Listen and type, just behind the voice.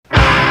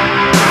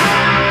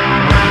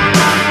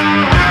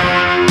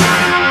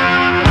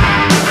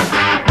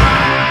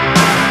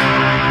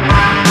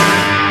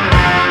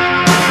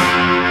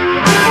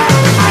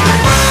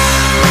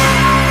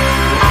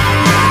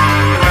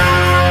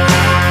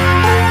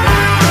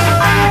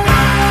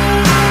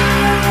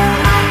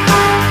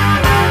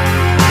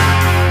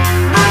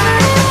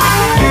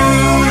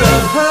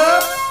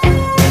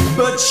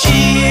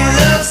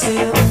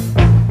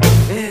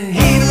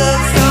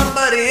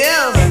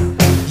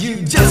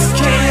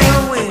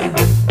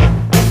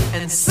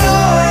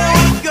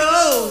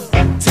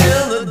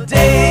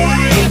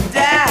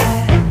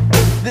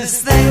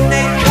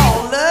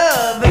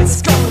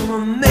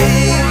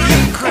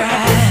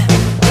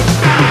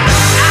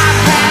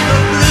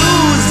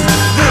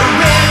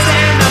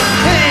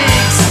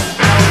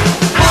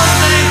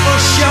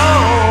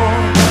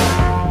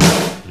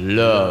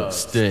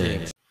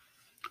Sting.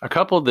 Our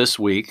couple this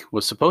week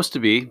was supposed to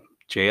be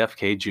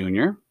JFK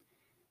Jr.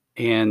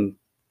 and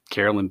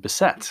Carolyn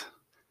Bessette.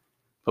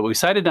 But we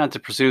decided not to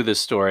pursue this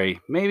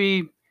story,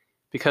 maybe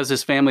because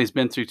his family's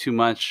been through too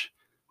much,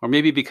 or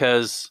maybe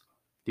because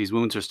these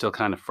wounds are still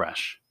kind of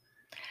fresh.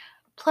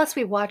 Plus,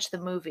 we watched the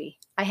movie.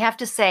 I have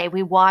to say,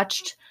 we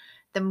watched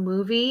the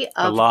movie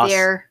of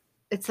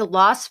it's a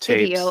lost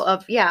video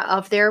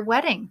of their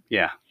wedding.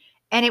 Yeah.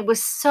 And it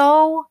was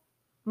so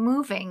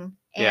moving.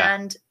 Yeah.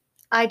 And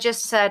I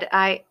just said,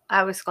 I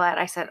was glad.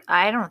 I said,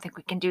 I don't think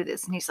we can do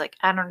this. And he's like,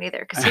 I don't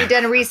either. Because he'd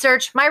done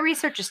research. My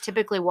research is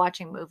typically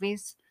watching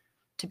movies,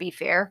 to be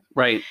fair.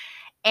 Right.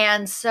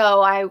 And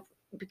so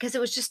because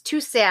it was just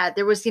too sad.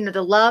 There was,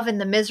 the love and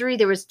the misery.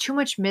 There was too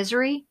much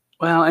misery.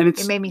 Well, and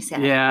it made me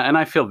sad. Yeah, and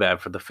I feel bad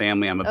for the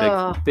family. I'm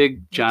a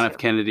big John F.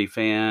 Kennedy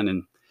fan.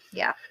 And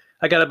yeah,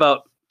 I got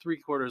about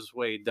 3/4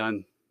 way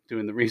done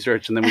doing the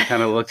research. And then we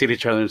kind of looked at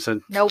each other and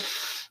said, nope,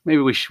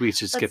 maybe we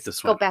should skip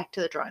this one. Go back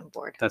to the drawing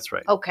board. That's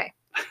right. Okay.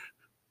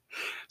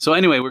 So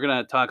anyway, we're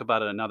going to talk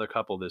about another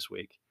couple this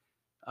week.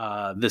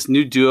 This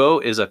new duo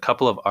is a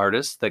couple of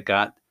artists that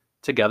got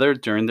together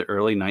during the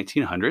early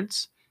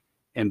 1900s,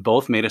 and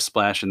both made a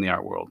splash in the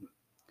art world.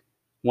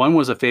 One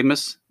was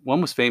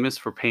famous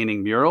for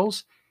painting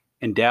murals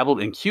and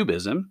dabbled in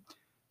cubism.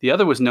 The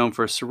other was known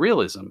for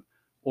surrealism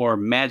or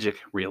magic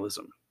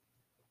realism,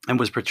 and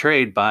was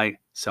portrayed by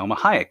Selma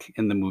Hayek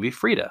in the movie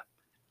Frida.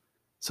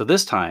 So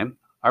this time,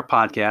 our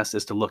podcast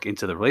is to look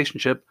into the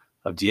relationship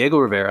of Diego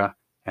Rivera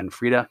and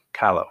Frida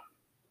Kahlo.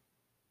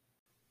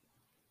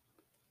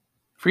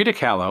 Frida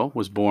Kahlo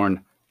was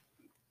born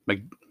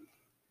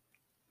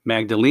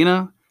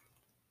Magdalena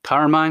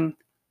Carmen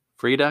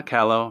Frida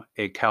Kahlo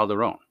e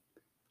Calderon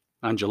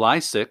on July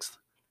 6,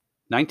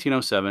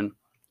 1907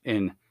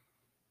 in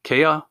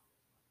Coyoacán,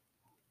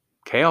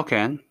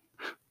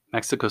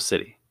 Mexico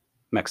City,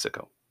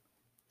 Mexico.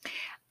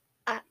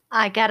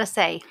 I gotta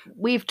say,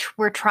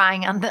 we're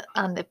trying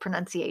on the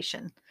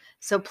pronunciation,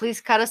 so please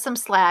cut us some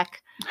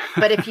slack.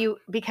 But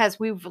because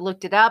we've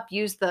looked it up,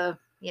 use the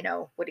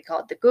what do you call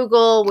it, the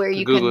Google, where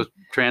you Google can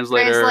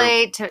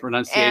translate to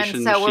pronunciation.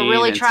 And so we're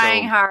really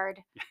trying hard,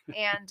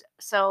 and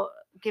so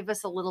give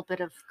us a little bit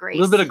of grace.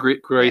 A little bit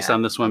of grace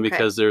on this one,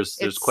 because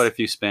there's quite a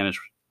few Spanish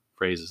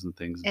phrases and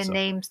things and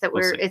names that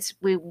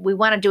we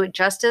want to do it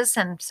justice,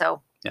 and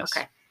so yes.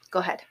 Okay, go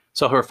ahead.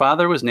 So her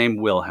father was named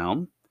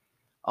Wilhelm,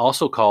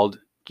 also called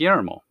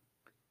Guillermo,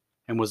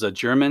 and was a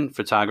German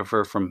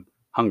photographer from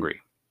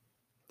Hungary.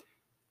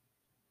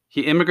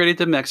 He immigrated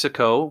to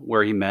Mexico,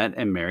 where he met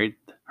and married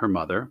her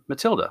mother,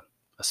 Matilda,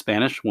 a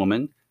Spanish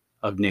woman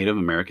of Native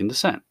American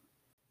descent.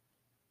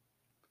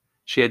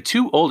 She had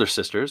two older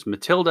sisters,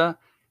 Matilda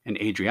and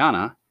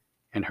Adriana,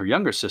 and her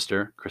younger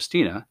sister,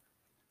 Christina,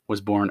 was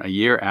born a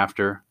year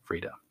after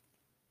Frida.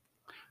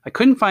 I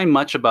couldn't find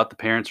much about the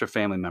parents or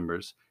family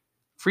members.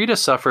 Frida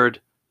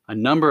suffered a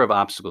number of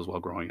obstacles while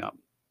growing up,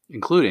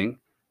 including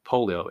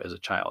polio as a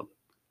child.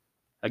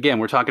 Again,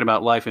 we're talking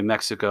about life in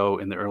Mexico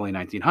in the early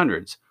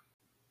 1900s.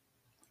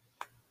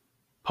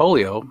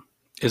 Polio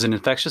is an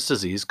infectious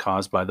disease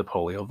caused by the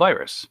polio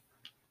virus.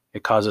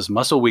 It causes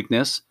muscle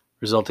weakness,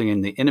 resulting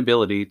in the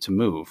inability to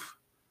move.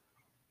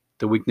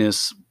 The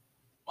weakness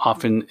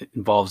often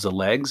involves the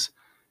legs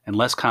and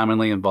less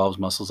commonly involves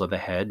muscles of the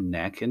head,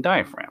 neck, and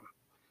diaphragm.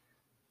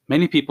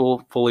 Many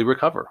people fully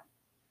recover,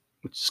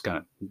 which is kind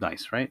of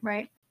nice, right?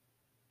 Right.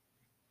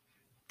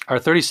 Our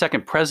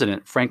 32nd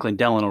president, Franklin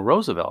Delano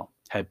Roosevelt,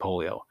 had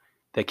polio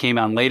that came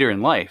on later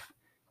in life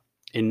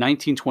in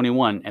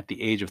 1921 at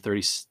the age of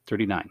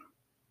 39.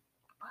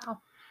 Wow.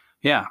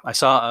 Yeah, I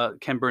saw a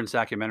Ken Burns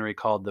documentary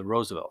called The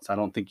Roosevelts. I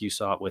don't think you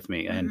saw it with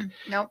me. And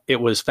Nope.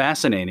 It was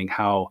fascinating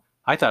how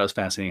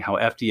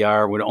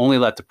FDR would only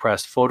let the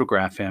press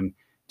photograph him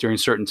during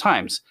certain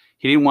times.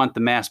 He didn't want the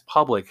mass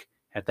public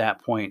at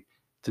that point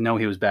to know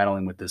he was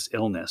battling with this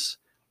illness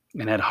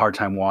and had a hard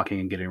time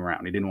walking and getting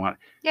around. He didn't want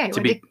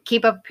to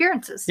keep up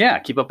appearances. Yeah,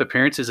 keep up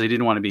appearances. He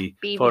didn't want to be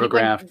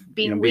photographed,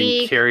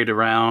 being carried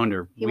around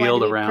or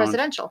wheeled around.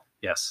 Presidential.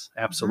 Yes,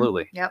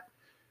 absolutely. Mm-hmm. Yep.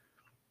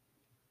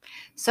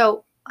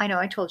 So I know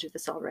I told you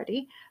this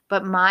already,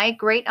 but my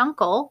great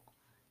uncle,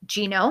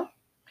 Gino,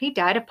 he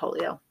died of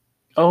polio.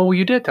 Oh,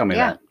 you did tell me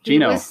that.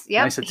 Gino.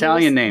 Nice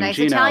Italian name. Nice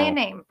Gino. Italian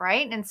name,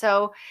 right? And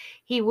so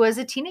he was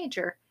a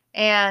teenager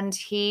and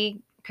he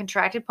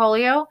contracted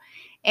polio.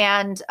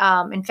 And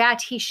in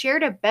fact, he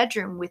shared a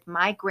bedroom with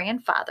my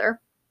grandfather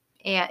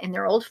in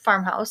their old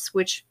farmhouse,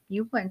 which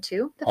you went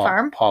to, the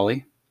farm.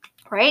 Polly.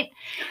 Right?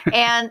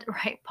 And,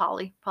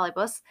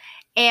 Pollybus.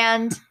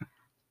 And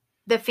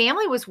the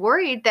family was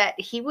worried that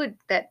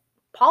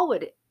Paul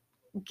would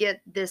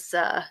get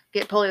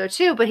polio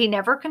too, but he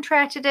never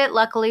contracted it,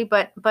 luckily.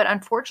 But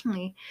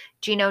unfortunately,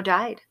 Gino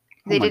died.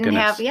 They didn't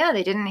have,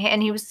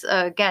 and he was,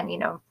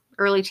 again,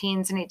 early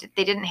teens, and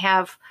they didn't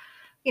have,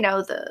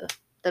 whatever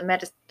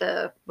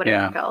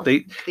you call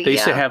they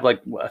used to have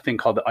like a thing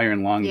called the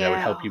iron lung that would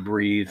help you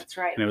breathe. That's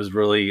right. And it was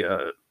really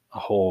a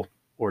whole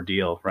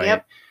ordeal,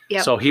 right?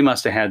 Yep. So he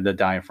must have had the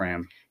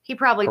diaphragm. He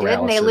probably did.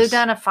 And they lived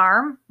on a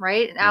farm,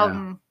 right? Out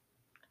in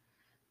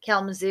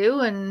Kalamazoo,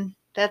 and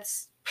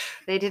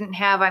they didn't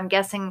have, I'm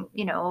guessing,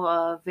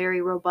 a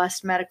very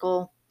robust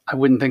medical I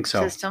wouldn't think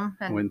so. system.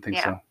 And I wouldn't think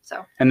so.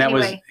 So, And that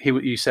anyway,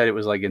 you said it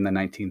was like in the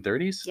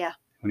 1930s? Yeah.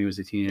 When he was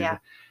a teenager? Yeah.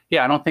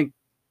 Yeah, I don't think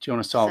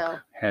Jonas Salk So-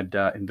 had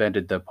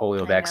invented the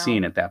polio I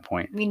vaccine know. at that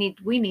point. we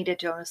need a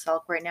Jonas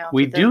Salk right now.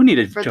 We for the- do need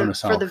a for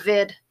Jonas the, Salk for the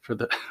vid. for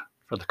the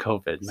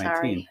COVID-19.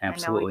 Sorry,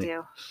 Absolutely. I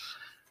know we do.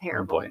 Oh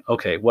Terrible. boy.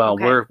 Okay. Well,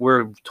 Okay.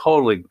 we're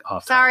totally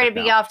off. Sorry to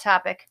topic be now. off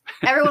topic.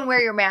 Everyone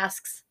wear your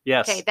masks.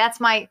 Yes. Okay, that's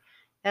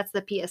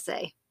the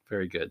PSA.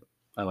 Very good.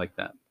 I like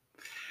that.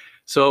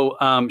 So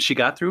she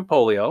got through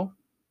polio.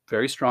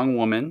 Very strong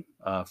woman,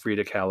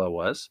 Frida Kahlo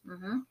was.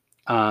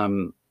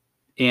 Mm-hmm.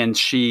 And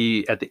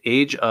she, at the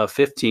age of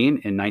 15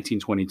 in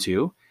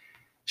 1922,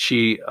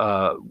 she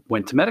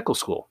went to medical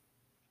school.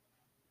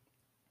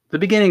 The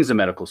beginnings of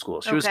medical school.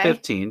 She was Okay.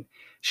 15.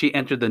 She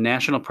entered the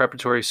National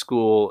Preparatory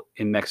School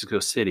in Mexico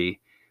City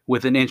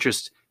with an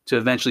interest to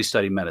eventually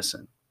study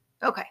medicine.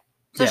 Okay.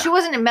 So Yeah. she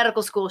wasn't in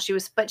medical school.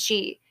 But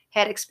she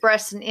had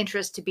expressed an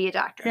interest to be a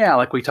doctor. Yeah,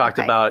 like we talked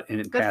Okay. about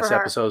in Good past for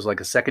her. episodes, like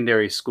a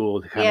secondary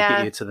school to kind of Yeah.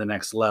 get you to the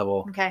next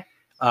level. Okay.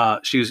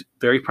 She was a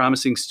very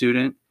promising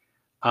student.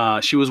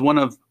 She was one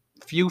of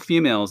few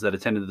females that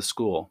attended the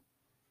school.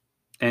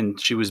 And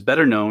she was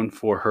better known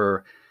for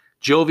her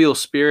jovial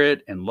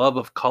spirit and love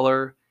of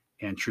color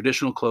and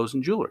traditional clothes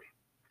and jewelry.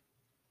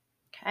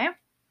 Okay.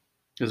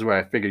 This is where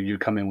I figured you'd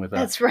come in with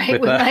That's right.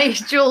 with, With my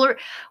jewelry.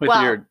 with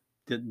well, your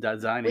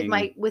designing.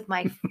 with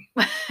my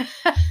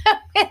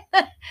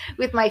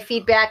with my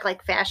feedback,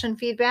 like fashion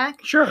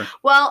feedback. Sure.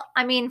 Well,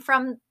 I mean,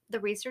 from the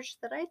research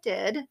that I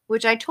did,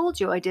 which I told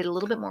you I did a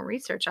little bit more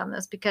research on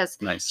this because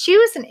Nice. she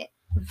was a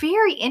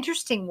very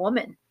interesting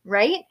woman,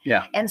 right?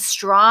 Yeah. And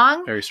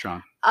strong. Very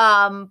strong.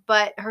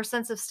 But her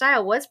sense of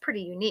style was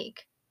pretty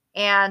unique.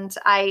 And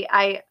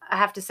I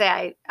have to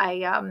say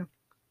I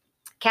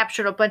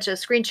captured a bunch of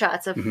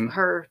screenshots of Mhm.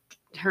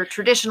 her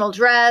traditional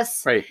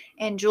dress Right.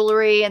 and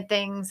jewelry and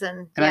things,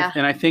 and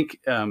I think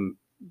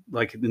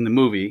like in the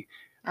movie,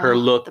 her Oh,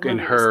 look the and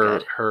movie was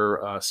good.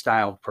 her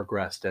style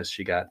progressed as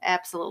she got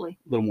Absolutely.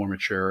 a little more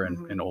mature and,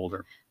 Mhm. and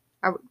older.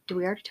 Do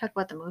we already talk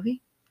about the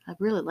movie? I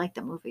really like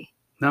the movie.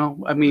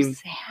 No, I It mean, was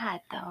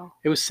sad though.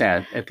 it was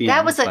sad at the That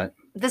end. was but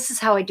This is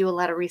how I do a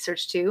lot of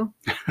research too,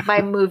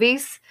 by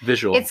movies.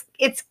 visual. It's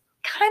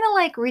kind of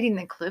like reading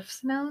the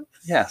Cliff's Notes.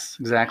 Yes,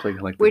 exactly.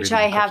 Like the Which reading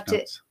I of have Cliff to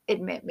Notes.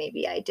 admit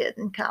maybe I did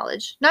in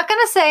college. Not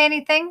gonna say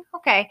anything.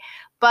 Okay.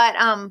 But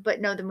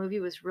no, the movie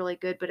was really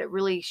good, but it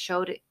really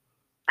showed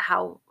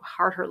how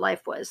hard her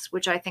life was,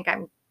 which I think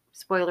I'm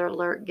spoiler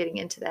alert getting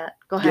into that.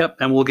 Go ahead. Yep,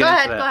 and we'll get Go into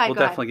ahead, that. go ahead, We'll go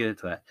ahead. definitely get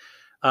into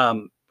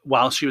that.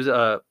 While she was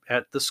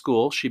at the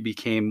school, she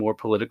became more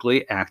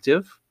politically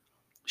active.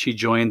 She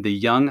joined the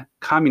Young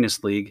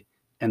Communist League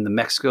and the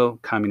Mexico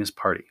Communist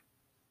Party.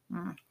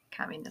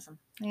 Communism.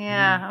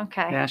 Yeah,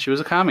 okay. Yeah, she was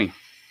a commie.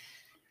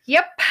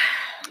 Yep.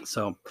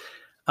 So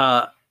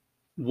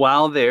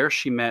while there,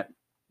 she met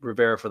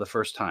Rivera for the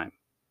first time.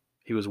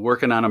 He was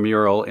working on a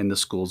mural in the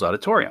school's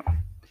auditorium.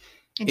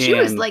 And she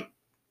was And- like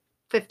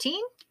 15?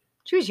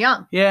 She was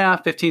young. Yeah,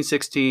 15,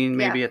 16,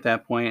 maybe at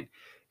that point.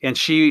 And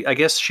I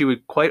guess she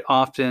would quite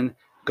often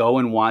go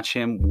and watch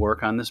him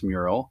work on this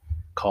mural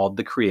called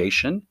The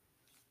Creation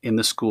in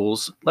the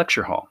school's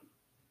lecture hall.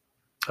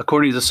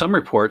 According to some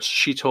reports,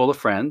 she told a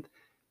friend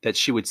that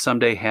she would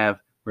someday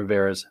have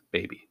Rivera's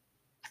baby.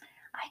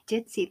 I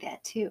did see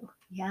that too.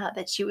 Yeah,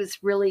 that she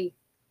was really,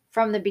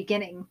 from the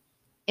beginning,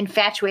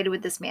 infatuated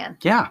with this man.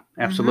 Yeah,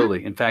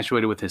 absolutely.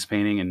 Infatuated with his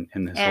painting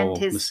and his whole And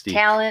his mystique.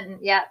 talent. And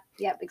yep,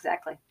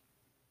 exactly.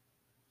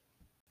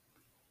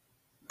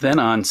 Then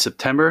on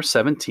September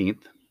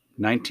 17th,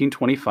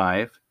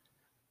 1925,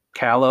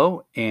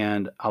 Kahlo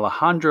and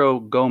Alejandro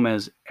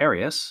Gomez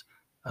Arias,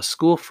 a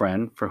school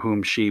friend for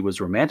whom she was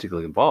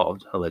romantically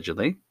involved,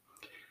 allegedly,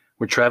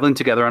 were traveling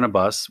together on a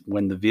bus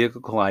when the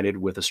vehicle collided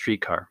with a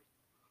streetcar.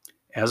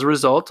 As a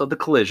result of the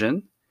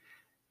collision,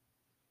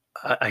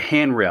 a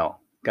handrail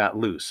got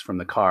loose from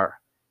the car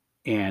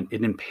and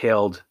it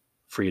impaled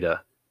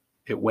Frida.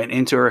 It went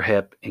into her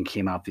hip and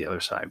came out the other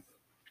side.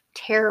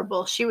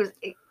 Terrible. She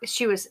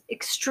was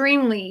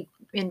extremely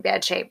in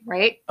bad shape,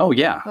 right? Oh,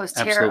 yeah. It was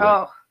absolutely. terrible.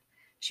 Oh,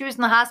 she was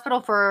in the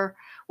hospital for,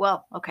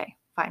 well, okay,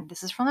 fine.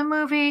 This is from the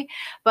movie,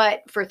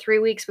 but for 3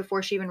 weeks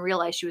before she even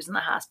realized she was in the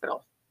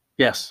hospital.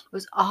 Yes. It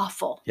was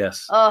awful.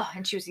 Yes. Oh,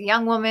 and she was a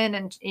young woman,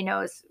 and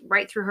it's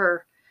right through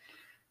her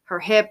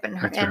hip and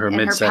her Right through her and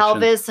her midsection.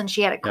 pelvis, and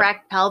she had a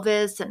cracked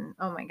pelvis, and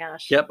oh my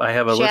gosh. Yep, I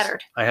have a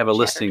Shattered. I have a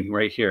listing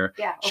right here.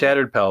 Yeah. okay.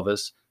 Shattered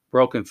pelvis,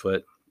 broken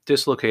foot,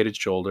 dislocated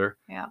shoulder,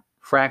 Yeah.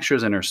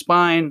 fractures in her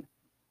spine,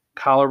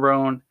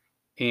 collarbone,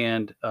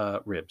 and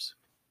ribs.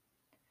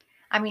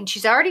 I mean,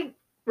 she's already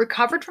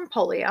recovered from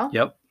polio.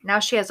 Yep. Now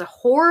she has a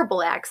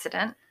horrible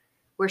accident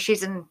where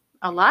she's in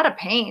a lot of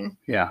pain.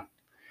 Yeah.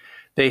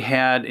 They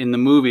had in the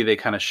movie, they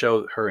kind of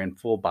showed her in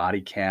full body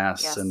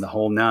casts Yes. and the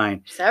whole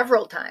nine.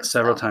 Several times.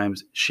 Several though.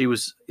 times. She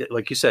was,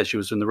 like you said, she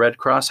was in the Red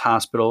Cross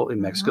Hospital in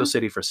Mexico Mhm.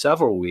 City for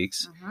several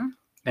weeks Mhm.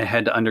 and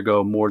had to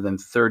undergo more than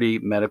 30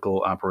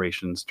 medical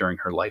operations during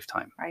her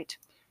lifetime. Right.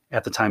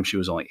 At the time, she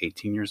was only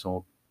 18 years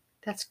old.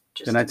 That's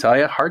just. Didn't I tell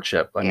you?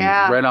 Hardship. I mean,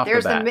 right off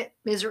there's the bat. the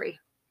misery.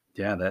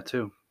 Yeah, that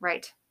too.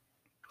 Right.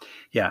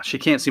 Yeah, she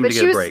can't seem But to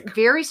she get a was break.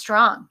 very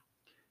strong.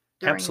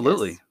 during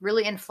Absolutely. this,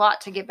 really and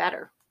fought to get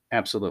better.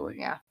 Absolutely.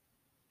 Yeah.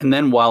 And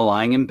then while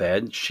lying in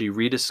bed, she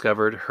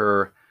rediscovered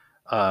her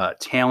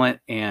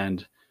talent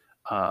and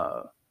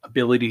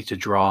ability to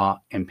draw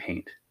and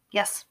paint.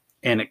 Yes.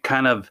 And it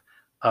kind of,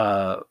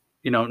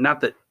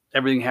 not that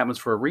everything happens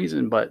for a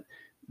reason, but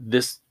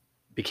this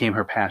became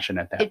her passion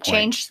at that point. It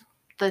changed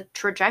the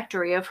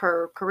trajectory of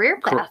her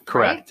career path.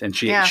 Correct. Right? And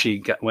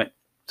she went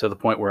to the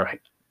point where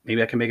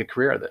maybe I can make a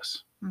career of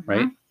this,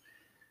 right?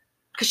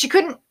 Because she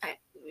couldn't.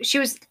 She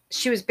was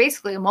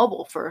basically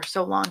immobile for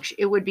so long.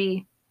 It would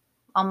be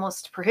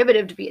almost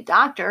prohibitive to be a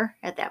doctor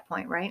at that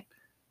point, right?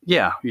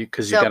 Yeah,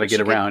 because you got to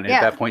get around.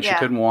 At that point, she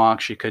couldn't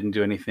walk. She couldn't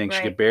do anything. Right.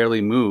 She could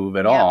barely move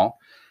at all.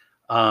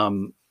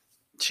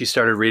 She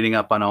started reading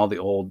up on all the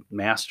old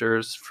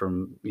masters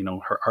from,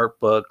 her art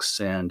books,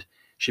 and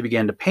she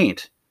began to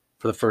paint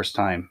for the first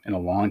time in a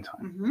long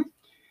time. Mm-hmm.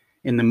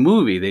 In the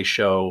movie, they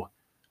show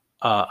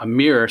a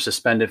mirror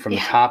suspended from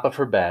the top of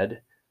her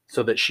bed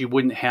so that she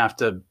wouldn't have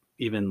to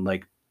even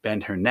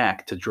bend her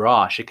neck to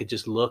draw. She could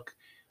just look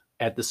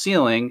at the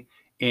ceiling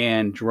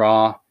and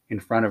draw in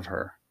front of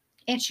her.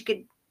 And she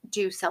could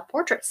do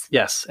self-portraits.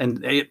 Yes.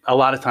 And a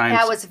lot of times,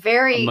 that was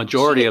a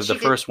majority of the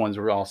first ones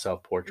were all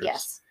self-portraits.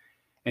 Yes.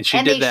 And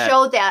they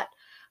showed that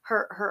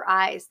her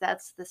eyes,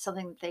 that's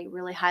something that they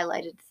really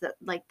highlighted,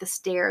 the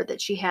stare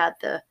that she had,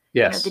 the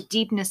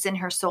deepness in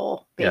her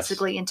soul,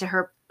 basically into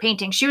her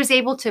painting. She was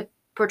able to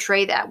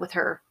portray that with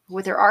her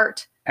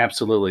art.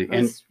 Absolutely.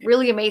 It was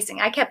really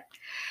amazing. I kept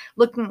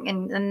looking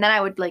and then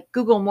I would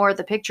Google more of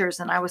the pictures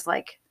and I was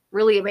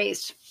really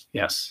amazed.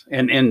 Yes.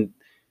 And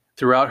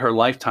throughout her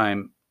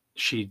lifetime,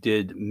 she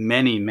did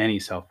many, many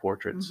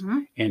self-portraits.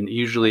 Mm-hmm. And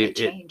usually it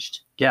changed.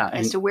 Yeah.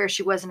 As to where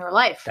she was in her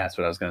life. That's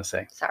what I was going to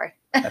say. Sorry.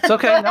 That's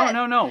okay.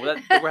 No.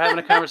 We're having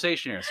a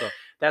conversation here. So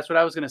that's what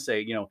I was going to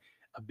say.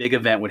 A big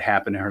event would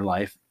happen in her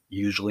life,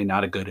 usually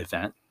not a good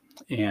event.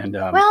 And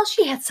well,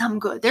 she had some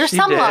good. There's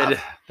some love.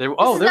 It's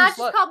not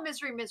just called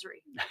misery.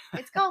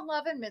 It's called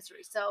love and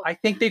misery. So I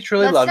think they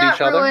truly loved each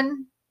other.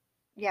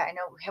 Yeah, I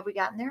know. Have we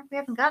gotten there? We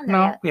haven't gotten there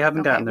yet. No, we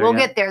haven't gotten there yet. We'll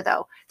get there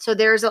though. So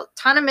there's a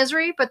ton of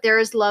misery, but there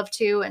is love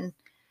too, and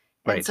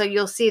so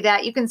you'll see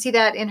that. You can see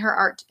that in her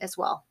art as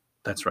well.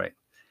 That's right.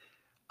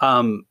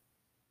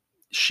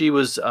 She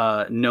was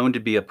known to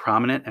be a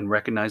prominent and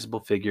recognizable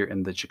figure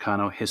in the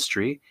Chicano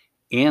history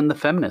and the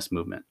feminist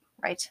movement.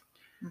 Right.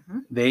 Mm-hmm.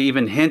 They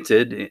even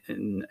hinted,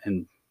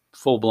 and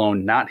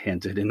full-blown not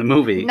hinted in the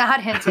movie.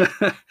 Not hinted.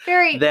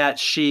 Very that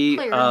she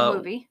clear in the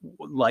movie.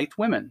 Liked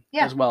women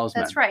as well as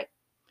men. That's right.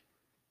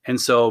 And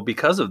so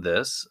because of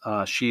this,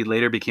 she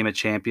later became a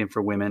champion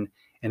for women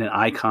and an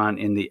icon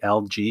in the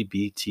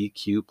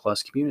LGBTQ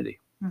plus community.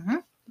 Mm-hmm.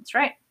 That's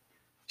right.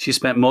 She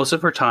spent most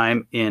of her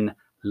time in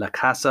La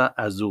Casa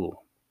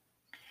Azul,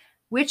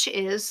 which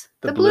is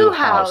the Blue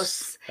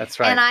House. That's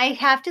right. And I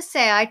have to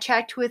say, I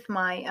checked with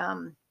my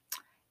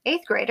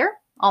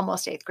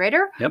almost eighth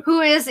grader,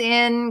 who is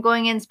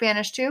going in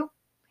Spanish too.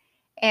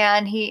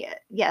 And he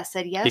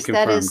said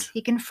yes.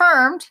 He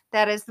confirmed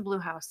that is the Blue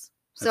House.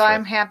 So right.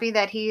 I'm happy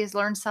that he has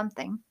learned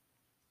something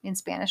in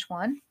Spanish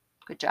 1.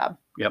 Good job.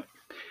 Yep.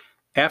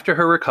 After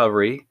her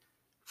recovery,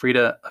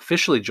 Frida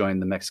officially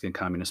joined the Mexican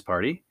Communist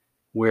Party,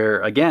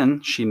 where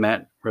again she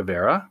met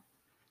Rivera,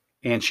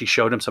 and she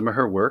showed him some of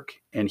her work,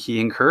 and he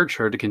encouraged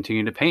her to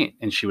continue to paint.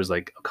 And she was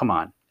like, oh, "Come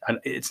on,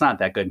 it's not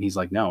that good." And he's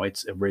like, "No,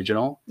 it's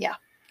original. Yeah,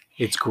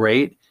 it's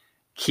great.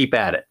 Keep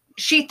at it."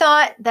 She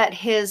thought that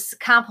his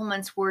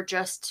compliments were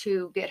just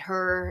to get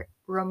her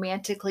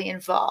romantically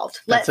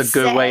involved. That's a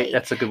good way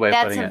of putting it.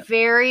 That's a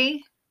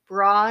very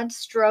broad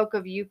stroke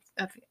of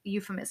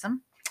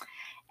euphemism.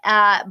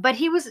 But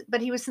he was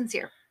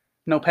sincere.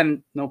 No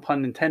pun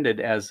intended,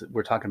 as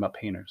we're talking about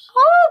painters.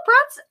 Oh,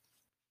 Bronson.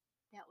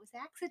 That was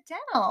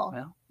accidental.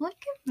 Well, look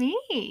at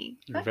me.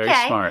 You're very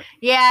smart.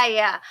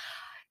 Yeah.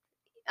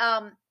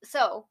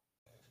 So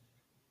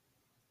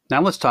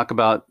now let's talk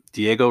about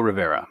Diego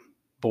Rivera,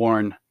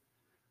 born.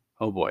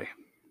 Oh boy,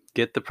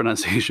 get the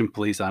pronunciation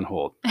please on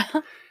hold.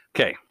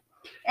 Okay.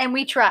 And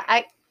we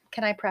try.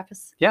 Can I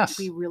preface? Yes.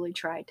 We really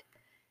tried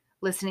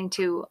listening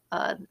to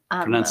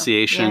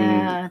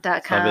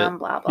pronunciation.com,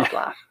 blah, blah,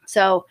 blah.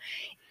 So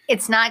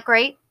it's not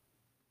great.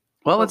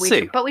 Well, let's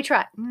see. But we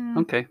tried.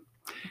 Okay.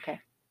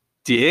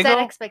 Diego. Set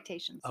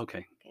expectations.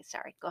 Okay.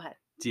 Sorry. Go ahead.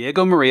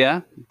 Diego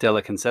Maria de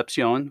la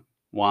Concepcion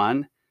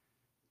Juan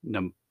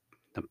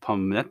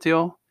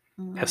Nepomuceno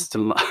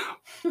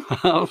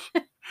Estanislao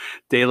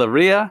de la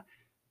Ria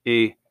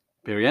y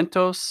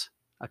Barrientos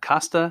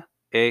Acosta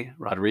A.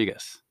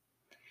 Rodriguez.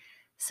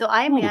 So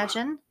I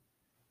imagine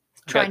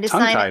trying to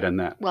sign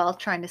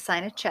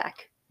a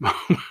check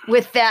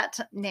with that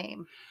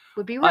name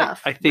would be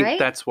rough. I think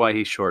that's why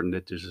he shortened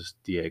it to just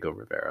Diego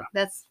Rivera.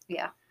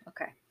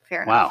 Okay.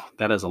 Fair enough. Wow,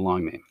 that is a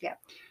long name. Yeah.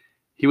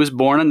 He was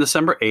born on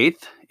December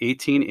 8th,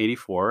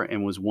 1884,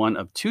 and was one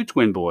of two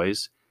twin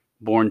boys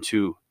born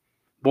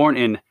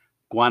in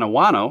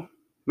Guanajuato,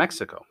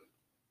 Mexico.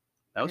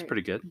 That was Very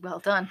pretty good. well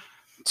done.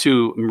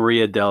 To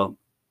Maria del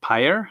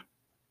Pilar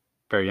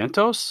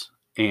Barrientos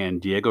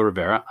and Diego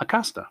Rivera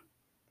Acosta,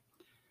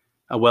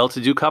 a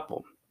well-to-do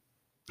couple.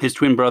 His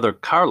twin brother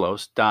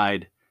Carlos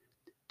died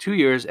 2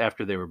 years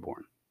after they were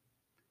born.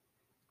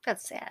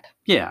 That's sad.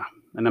 Yeah,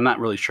 and I'm not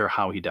really sure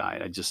how he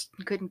died.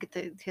 Couldn't get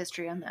the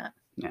history on that.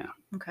 Yeah.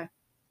 Okay.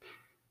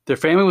 Their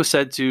family was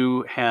said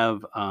to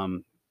have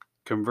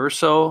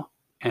converso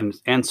and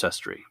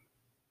ancestry.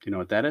 Do you know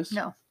what that is?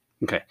 No.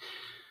 Okay.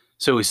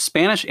 So his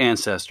Spanish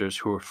ancestors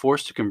who were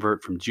forced to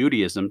convert from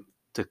Judaism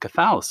to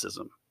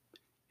Catholicism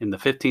in the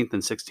 15th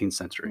and 16th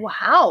century.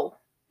 Wow.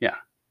 Yeah.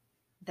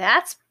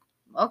 That's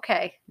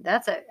okay.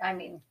 That's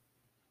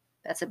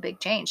a big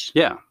change.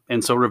 Yeah.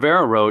 And so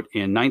Rivera wrote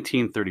in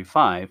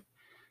 1935,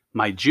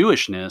 "My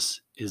Jewishness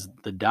is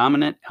the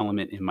dominant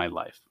element in my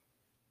life."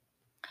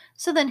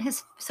 So then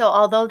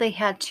although they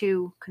had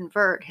to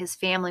convert, his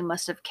family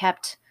must have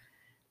kept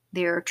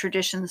their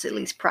traditions at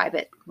least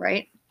private,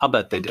 right? I'll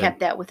bet they And did. kept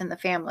that within the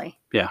family.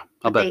 Yeah,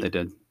 I'll bet they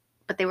did.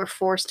 But they were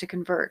forced to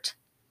convert.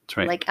 That's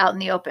right. Like out in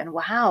the open.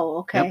 Wow.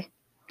 Okay. Yep.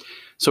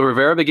 So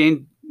Rivera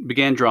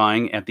began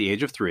drawing at the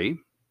age of 3,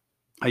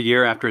 a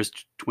year after his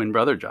twin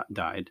brother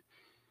died,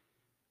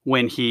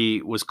 when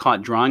he was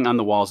caught drawing on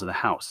the walls of the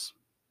house.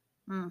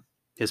 Mm.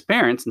 His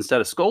parents,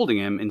 instead of scolding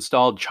him,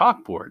 installed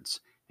chalkboards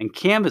and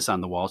canvas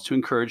on the walls to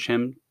encourage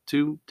him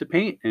to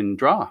paint and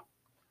draw.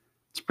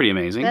 It's pretty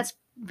amazing. That's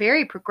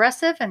very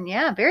progressive and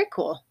yeah, very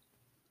cool.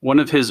 One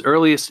of his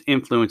earliest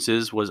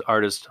influences was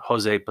artist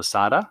Jose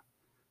Posada,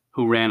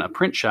 who ran a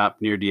print shop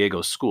near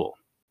Diego's school.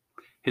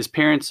 His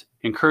parents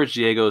encouraged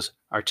Diego's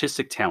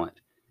artistic talent,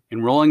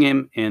 enrolling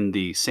him in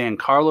the San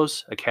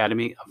Carlos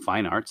Academy of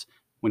Fine Arts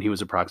when he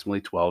was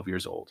approximately 12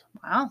 years old.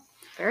 Wow,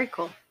 very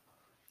cool.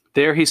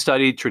 There he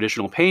studied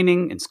traditional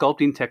painting and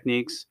sculpting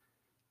techniques.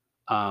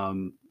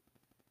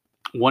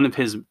 One of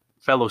his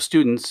fellow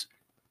students,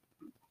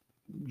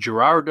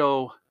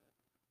 Gerardo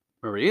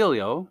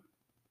Murillo,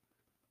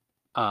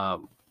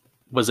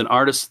 was an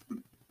artist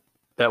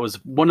that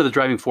was one of the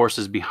driving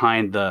forces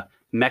behind the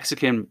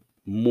Mexican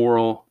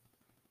mural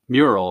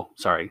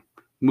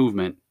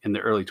movement in the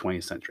early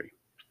 20th century.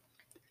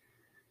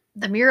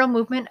 The mural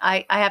movement,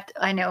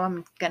 I know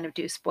I'm going to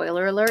do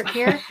spoiler alert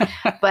here,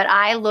 but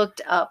I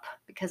looked up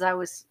because I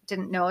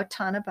didn't know a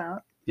ton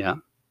about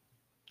him,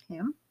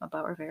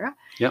 about Rivera.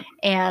 Yep.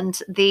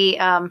 And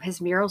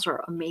his murals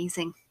were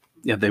amazing.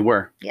 Yeah, they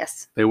were.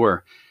 Yes. They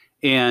were.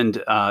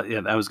 And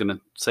I was going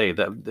to say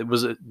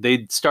that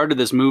they started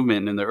this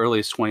movement in the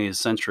earliest 20th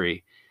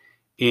century.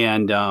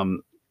 And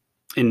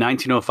in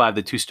 1905,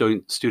 the two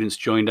students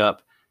joined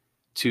up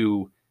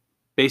to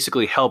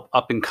basically help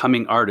up and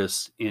coming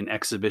artists in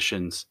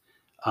exhibitions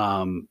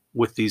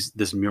with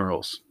these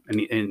murals.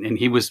 And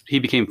he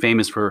became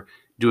famous for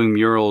doing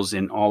murals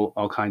in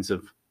all kinds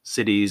of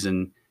cities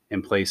and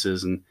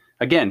places. And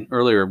again,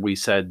 earlier we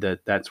said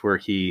that that's where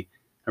he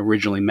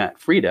originally met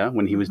Frida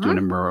when he was doing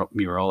a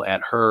mural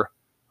at her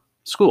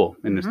school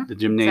in the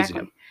gymnasium.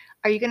 Exactly.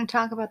 Are you going to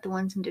talk about the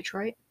ones in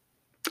Detroit?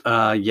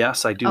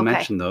 Yes, I do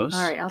mention those.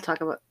 All right, I'll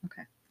talk about.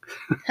 Okay,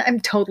 I'm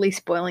totally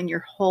spoiling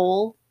your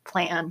whole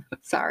plan.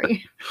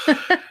 Sorry.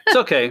 It's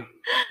okay.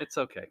 It's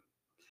okay.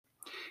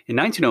 In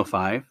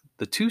 1905,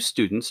 the two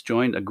students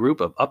joined a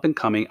group of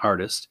up-and-coming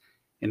artists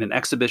in an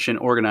exhibition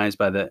organized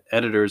by the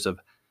editors of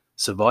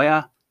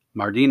Savoia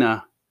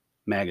Mardina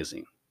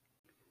magazine.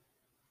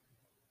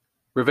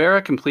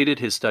 Rivera completed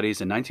his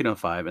studies in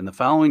 1905, and the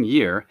following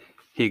year,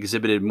 he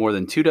exhibited more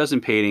than 24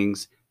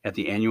 paintings at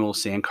the annual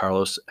San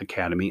Carlos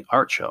Academy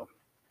Art Show.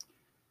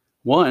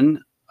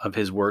 One of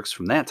his works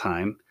from that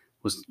time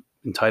was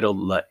entitled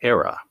La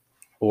Era,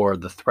 or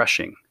The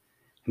Threshing,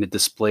 and it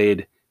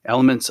displayed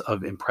elements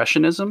of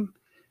Impressionism,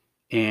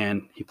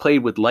 and he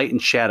played with light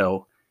and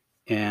shadow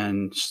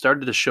and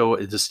started to show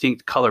a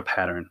distinct color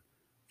pattern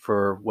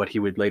for what he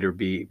would later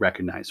be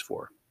recognized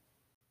for.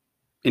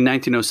 In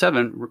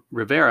 1907,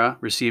 Rivera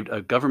received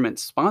a government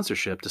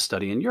sponsorship to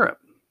study in Europe.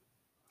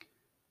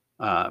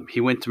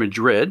 He went to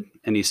Madrid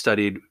and he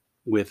studied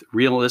with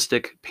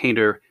realistic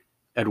painter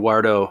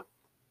Eduardo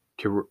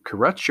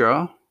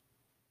Carrucho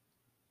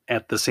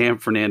at the San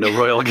Fernando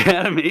Royal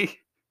Academy.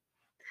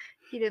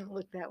 He didn't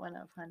look that one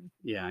up, honey.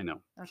 Yeah, I know.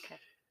 Okay.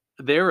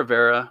 There,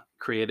 Rivera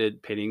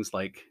created paintings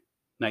like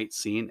Night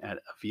Scene at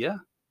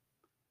Avia,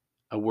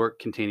 a work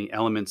containing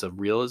elements of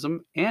realism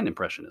and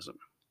impressionism.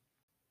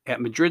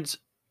 At Madrid's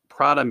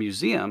Prada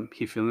Museum,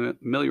 he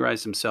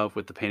familiarized himself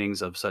with the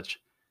paintings of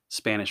such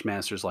Spanish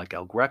masters like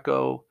El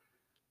Greco,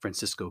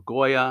 Francisco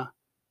Goya,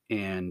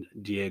 and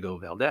Diego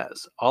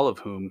Valdez, all of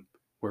whom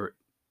were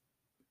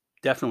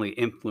definitely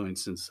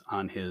influences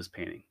on his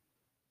painting.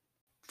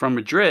 From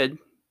Madrid,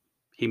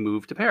 he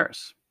moved to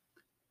Paris.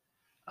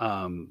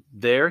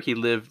 There, he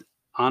lived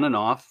on and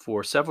off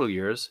for several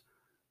years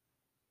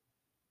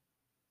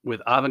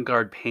with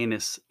avant-garde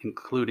painters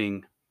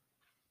including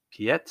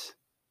Piet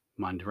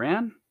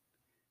Mondrian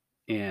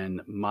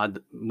and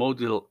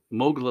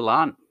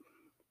Modigliani.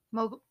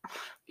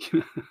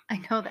 I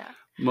know that.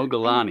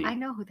 Modigliani. I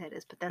know who that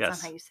is, but that's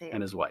not how you say it.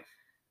 And his wife.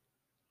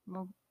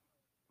 Mo-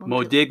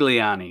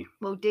 Modigliani.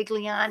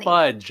 Modigliani.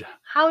 Fudge.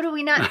 How do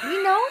we not?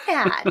 We know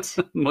that.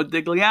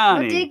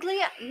 Modigliani.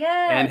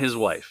 Yes. And his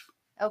wife.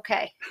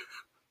 Okay.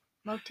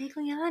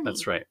 Modigliani.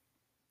 That's right.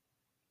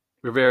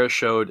 Rivera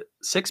showed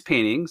 6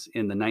 paintings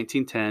in the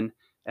 1910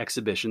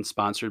 exhibition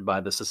sponsored by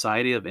the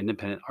Society of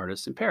Independent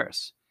Artists in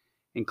Paris,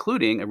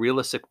 including a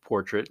realistic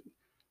portrait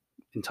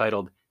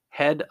entitled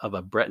Head of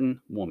a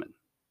Breton Woman.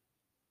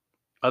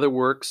 Other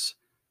works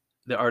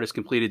the artist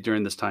completed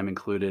during this time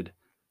included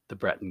The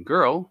Breton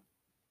Girl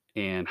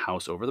and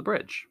House Over the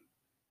Bridge.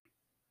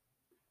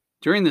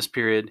 During this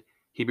period,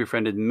 he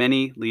befriended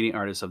many leading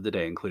artists of the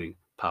day, including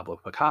Pablo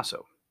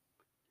Picasso.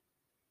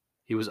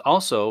 He was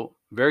also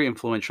very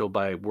influential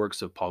by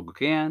works of Paul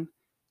Gauguin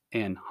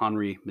and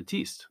Henri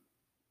Matisse.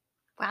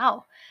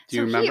 Wow. Do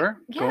you remember?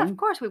 Yeah, of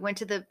course. We went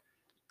to the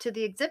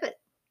exhibit.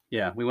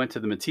 Yeah, we went to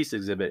the Matisse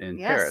exhibit in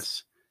Yes.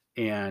 Paris.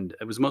 And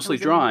it was mostly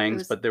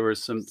drawings, but there were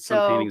some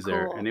paintings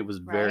there, and it was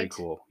very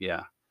cool.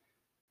 Yeah.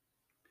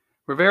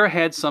 Rivera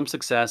had some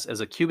success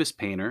as a Cubist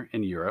painter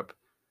in Europe,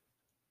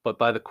 but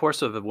by the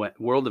course of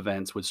world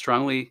events would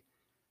strongly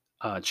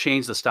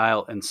change the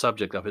style and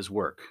subject of his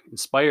work.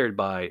 Inspired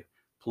by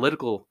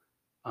political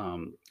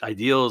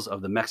ideals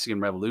of the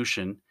Mexican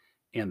Revolution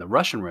and the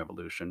Russian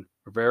Revolution,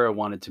 Rivera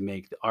wanted to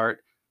make the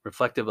art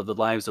reflective of the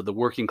lives of the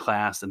working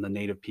class and the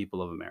native people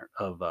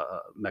of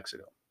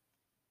Mexico.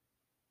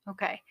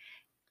 Okay.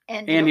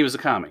 And he was a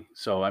commie.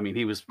 So, I mean,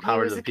 he was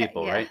power to the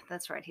people, right?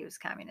 That's right. He was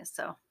communist.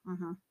 So,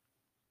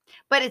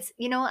 But it's,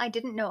 I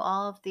didn't know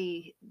all of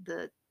the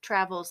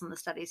travels and the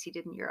studies he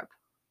did in Europe.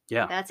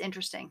 Yeah. That's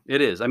interesting.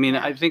 It is. I mean,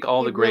 I think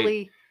all the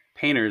great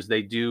painters,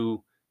 they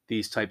do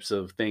these types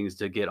of things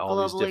to get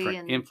all these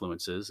different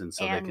influences. And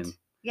so they can.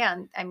 Yeah.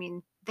 I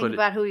mean, think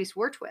about who he's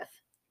worked with.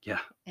 Yeah.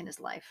 In his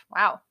life.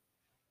 Wow.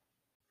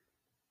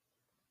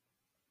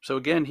 So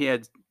again, he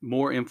had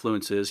more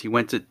influences. He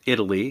went to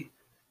Italy,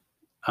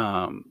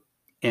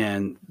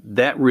 and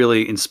that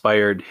really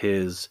inspired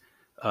his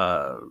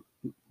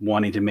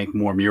wanting to make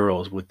more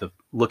murals with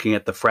looking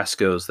at the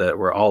frescoes that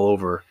were all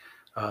over,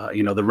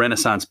 the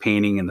Renaissance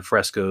painting and the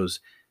frescoes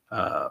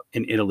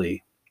in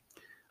Italy.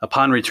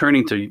 Upon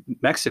returning to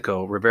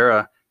Mexico,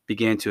 Rivera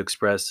began to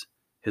express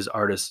his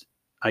artist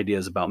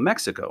ideas about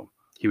Mexico.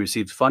 He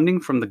received funding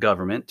from the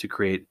government to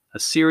create a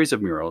series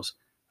of murals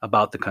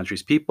about the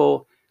country's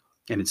people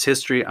and its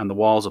history on the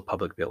walls of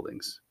public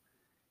buildings.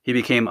 He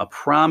became a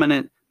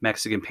prominent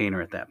Mexican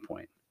painter at that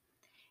point.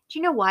 Do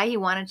you know why he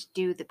wanted to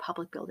do the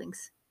public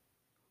buildings?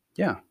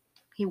 Yeah.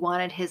 He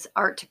wanted his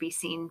art to be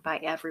seen by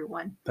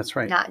everyone. That's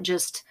right. Not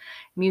just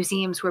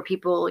museums where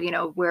people,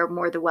 where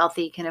more the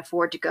wealthy can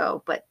afford to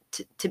go, but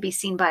to be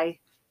seen by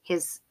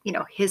his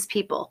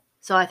people.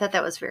 So I thought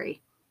that was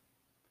very,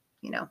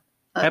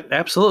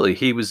 absolutely.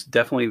 He was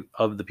definitely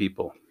of the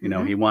people.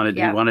 He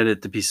wanted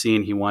it to be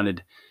seen. He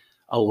wanted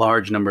a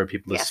large number of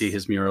people to see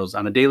his murals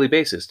on a daily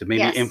basis to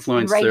maybe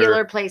influence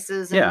regular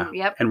places.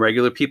 And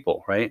regular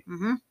people, right?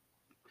 Mm-hmm.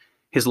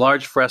 His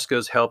large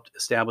frescoes helped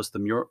establish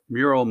the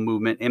mural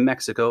movement in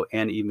Mexico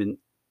and even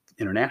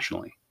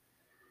internationally.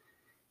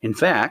 In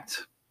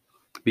fact,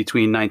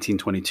 between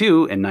 1922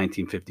 and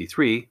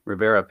 1953,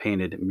 Rivera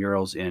painted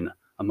murals in,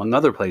 among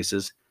other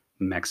places,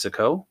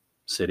 Mexico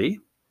City,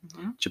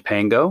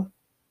 Chipango,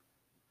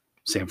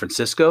 San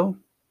Francisco,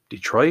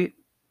 Detroit,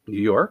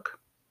 New York.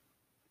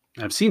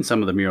 I've seen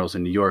some of the murals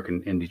in New York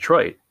and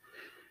Detroit.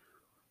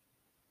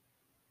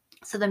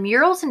 So the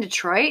murals in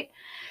Detroit,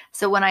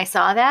 so when I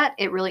saw that,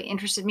 it really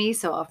interested me.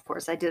 So, of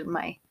course, I did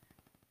my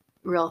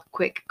real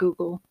quick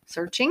Google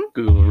searching.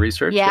 Google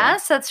research.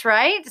 Yes, that's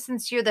right.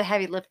 Since you're the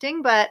heavy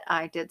lifting, but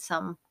I did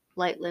some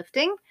light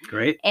lifting.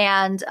 Great.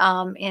 And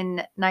in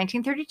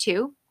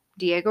 1932,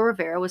 Diego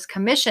Rivera was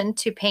commissioned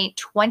to paint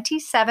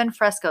 27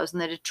 frescoes in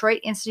the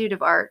Detroit Institute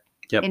of Art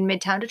in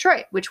Midtown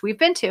Detroit, which we've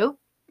been to.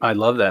 I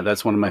love that.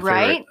 That's one of my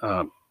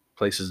favorite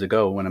places to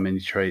go when I'm in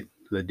Detroit,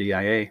 the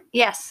DIA.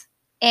 Yes.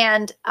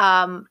 And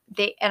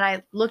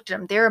I looked at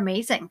them. They're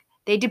amazing.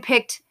 They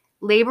depict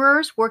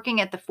laborers working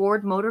at the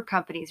Ford Motor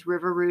Company's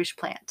River Rouge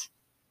plant.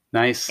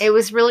 Nice. It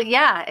was really,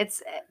 and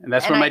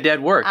that's where my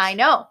dad worked. I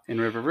know. In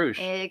River Rouge.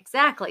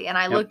 Exactly. And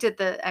I looked at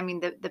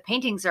the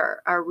paintings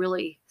are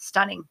really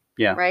stunning.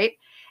 Yeah. Right.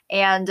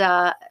 And,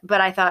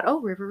 but I thought,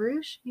 River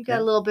Rouge, you got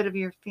a little bit of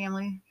your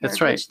family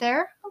heritage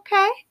there.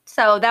 Okay.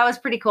 So that was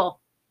pretty cool.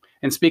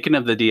 And speaking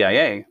of the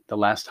DIA, the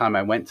last time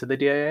I went to the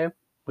DIA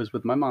was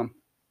with my mom.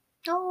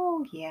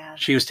 Oh, yeah.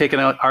 She was taking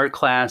an art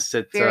class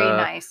at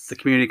the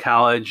community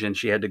college, and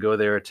she had to go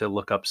there to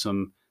look up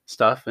some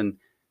stuff. And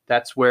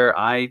that's where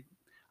I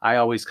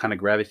always kind of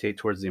gravitate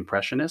towards the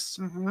Impressionists.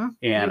 Mm-hmm.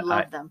 And I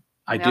love them.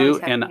 I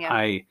do. And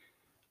I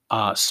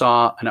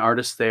saw an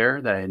artist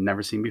there that I had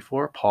never seen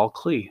before, Paul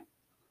Klee.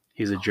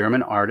 He's a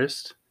German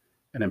artist,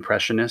 an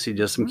Impressionist. He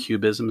does some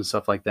Cubism and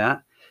stuff like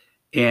that,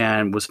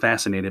 and was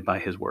fascinated by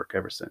his work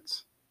ever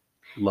since.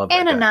 Love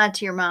that guy. A nod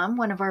to your mom,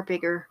 one of our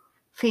bigger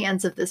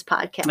fans of this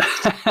podcast.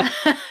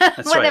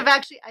 That's one right. of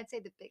actually, I'd say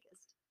the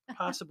biggest.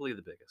 Possibly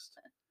the biggest.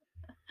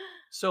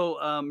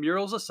 So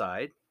murals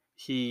aside,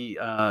 he,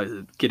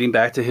 getting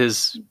back to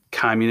his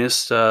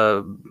communist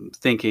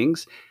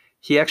thinkings,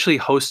 he actually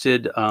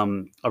hosted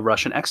a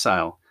Russian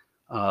exile,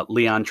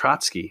 Leon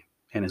Trotsky,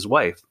 and his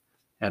wife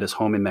at his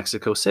home in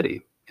Mexico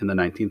City in the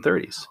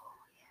 1930s.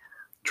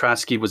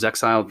 Trotsky was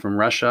exiled from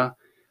Russia.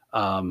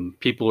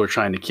 People were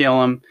trying to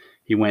kill him.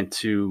 He went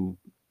to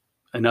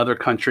another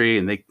country,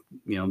 and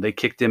they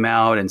kicked him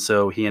out, and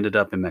so he ended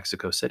up in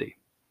Mexico City.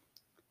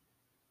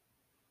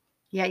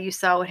 Yeah, you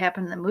saw what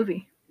happened in the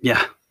movie.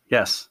 Yeah.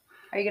 Yes.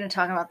 Are you going to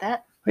talk about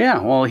that? Yeah.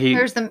 Well,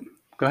 Here's the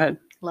Go ahead.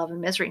 Love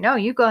and Misery. No,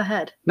 you go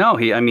ahead. No,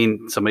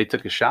 somebody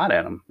took a shot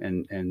at him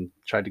and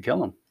tried to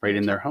kill him right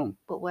in their home.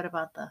 But what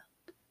about the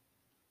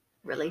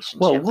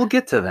relationship? Well, we'll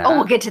get to that. Oh,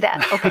 we'll get to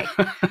that. Okay.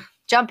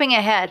 Jumping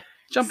ahead.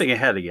 Jumping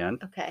ahead again.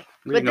 Okay.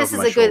 Reading But this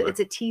over is my shoulder. it's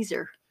a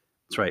teaser.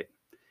 That's right.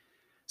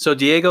 So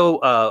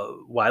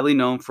Diego, widely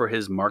known for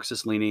his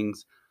Marxist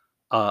leanings,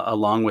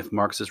 along with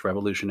Marxist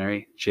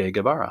revolutionary Che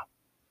Guevara.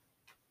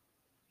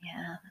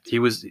 Yeah.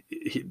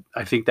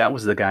 I think that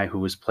was the guy who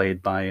was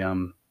played by,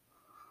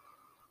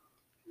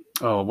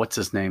 what's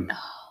his name? Oh,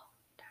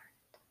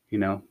 You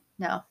know?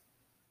 no.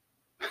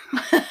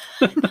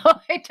 No,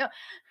 I don't.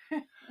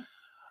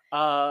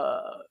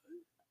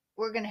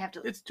 We're going to have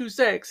to. It's too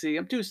sexy.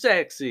 I'm too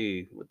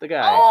sexy with the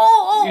guy.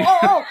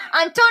 Oh.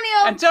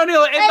 Antonio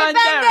Antonio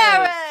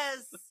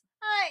Banderas.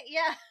 Hi,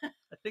 yeah.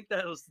 I think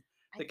that was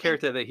I the think-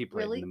 character that he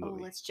played Really? in the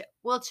movie. Let's check.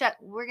 We'll check.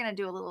 We're going to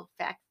do a little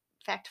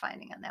fact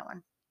finding on that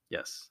one.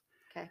 Yes.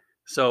 Okay.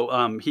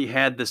 So he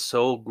had this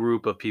whole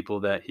group of people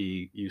that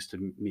he used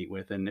to meet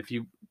with. And if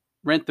you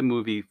rent the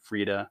movie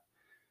Frida,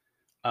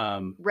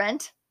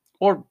 Rent?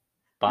 or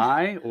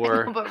buy, I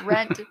or know, but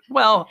rent.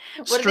 well,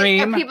 What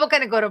stream. are people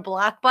going to go to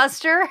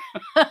Blockbuster?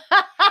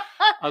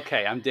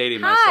 Okay, I'm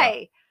dating myself.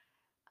 Hi.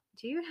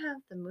 Do you have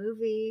the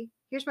movie?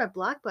 Here's my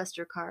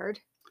Blockbuster card.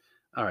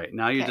 All right,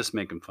 now you're Okay. just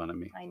making fun of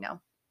me. I know.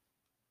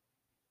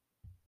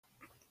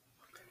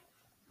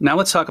 Now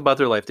let's talk about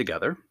their life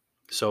together.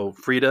 So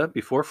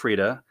before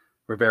Frida,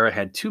 Rivera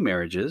had 2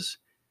 marriages.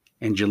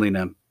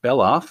 Angelina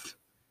Beloff,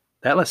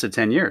 that lasted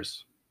 10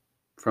 years,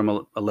 from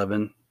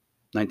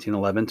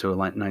 1911 to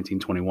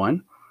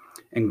 1921.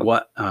 And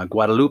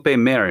Guadalupe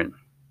Marin,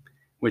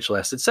 which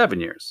lasted 7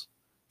 years.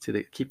 See,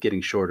 they keep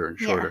getting shorter and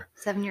shorter.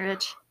 Yeah, 7-year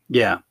itch.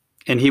 Yeah.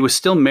 And he was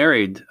still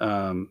married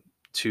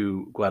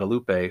to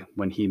Guadalupe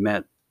when he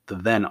met the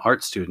then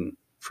art student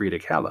Frida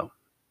Kahlo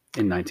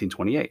in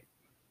 1928.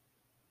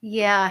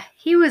 Yeah,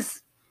 he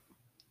was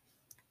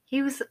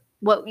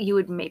what you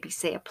would maybe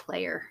say a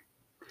player.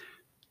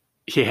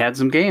 He had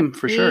some game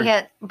for sure. He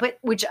had, but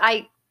which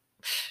I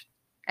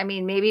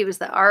mean, maybe it was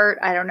the art.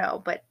 I don't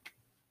know, but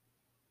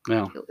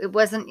Well, it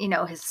wasn't,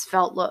 his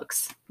felt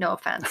looks. No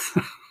offense.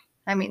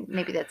 I mean,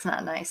 maybe that's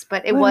not nice,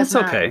 but it well, was it's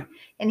not. okay.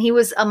 And he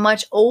was a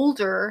much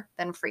older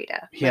than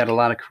Frida. He had a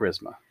lot of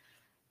charisma.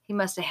 He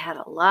must have had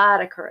a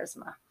lot of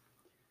charisma.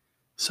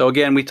 So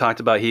again, we talked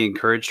about he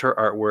encouraged her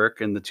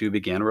artwork and the two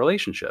began a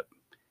relationship.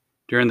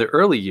 During the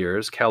early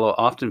years, Kahlo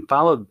often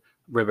followed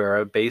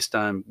Rivera based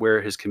on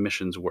where his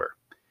commissions were.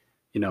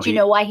 Do you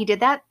know why he did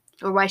that,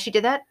 or why she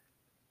did that?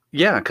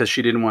 Yeah, because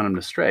she didn't want him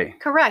to stray.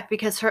 Correct,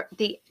 because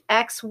the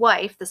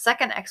ex-wife, the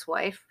second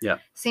ex-wife, Yeah.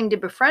 seemed to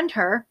befriend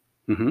her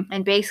Mm-hmm.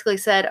 and basically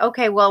said,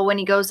 okay, well, when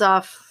he goes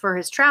off for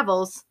his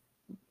travels,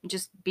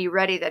 just be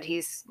ready that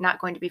he's not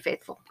going to be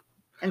faithful.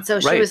 And so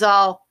she Right. was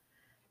all,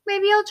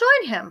 maybe I'll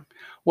join him,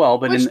 Well,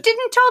 but which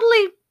didn't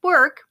totally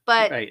work,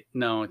 but right,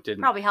 no, it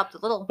didn't. probably helped a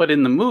little. But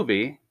in the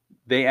movie,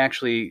 they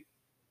actually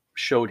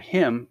showed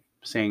him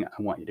saying,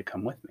 "I want you to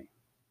come with me,"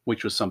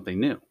 which was something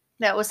new.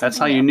 That was That's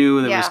how something you new.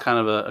 knew there was Yeah. kind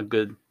of a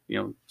good,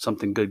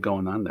 something good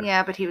going on there.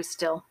 Yeah, but he was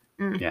still.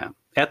 Yeah.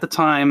 At the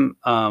time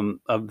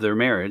of their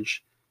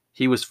marriage,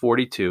 he was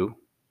 42,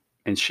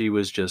 and she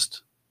was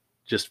just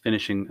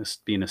finishing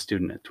being a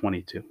student at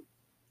 22.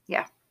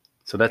 Yeah.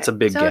 So that's Okay. a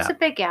big so gap. it's a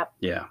big gap.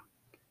 Yeah.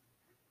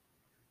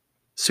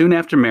 Soon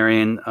after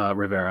marrying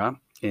Rivera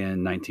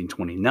in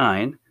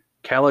 1929,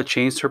 Kahlo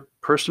changed her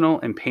personal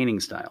and painting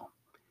style.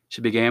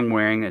 She began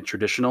wearing a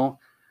traditional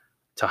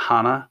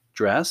Tejana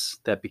dress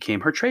that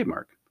became her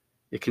trademark.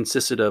 It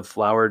consisted of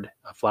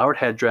a flowered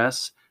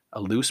headdress,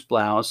 a loose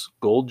blouse,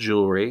 gold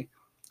jewelry,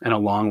 and a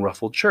long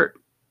ruffled shirt,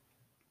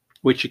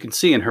 which you can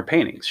see in her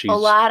paintings. A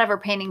lot of her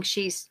paintings,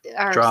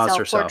 are Draws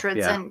herself, self-portraits,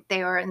 yeah. and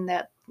they are in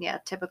that,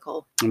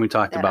 typical. And we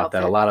talked that about that.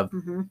 A outfit. lot of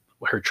Mhm.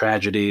 her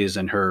tragedies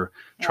and her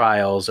Yeah.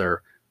 trials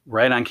are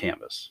right on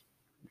canvas.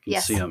 You can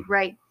Yes, see them.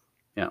 right.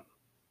 Yeah.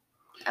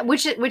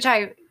 Which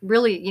I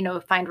really,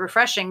 find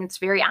refreshing. It's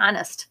very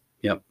honest.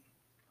 Yep.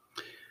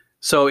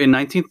 So in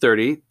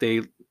 1930,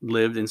 they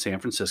lived in San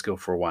Francisco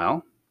for a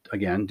while,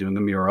 again, doing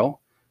a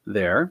mural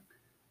there.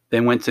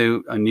 Then went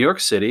to New York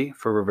City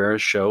for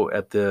Rivera's show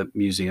at the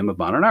Museum of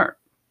Modern Art.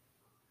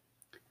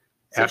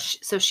 So,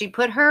 so she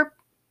put her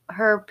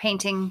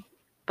painting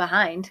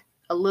behind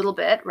a little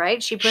bit,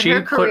 right? She put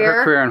her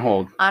career on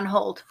hold on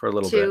hold for a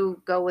little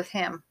to go with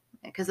him,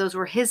 because those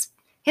were his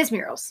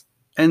murals.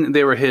 bit. And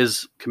they were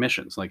his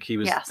commissions. Like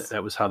Yes.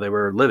 that was how they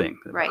were living,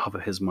 Right. off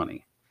of his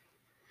money.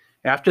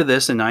 After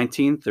this, in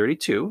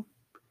 1932,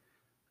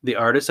 the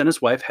artist and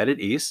his wife headed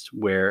east,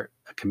 where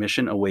a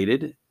commission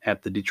awaited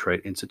at the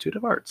Detroit Institute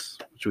of Arts,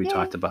 which we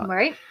talked about.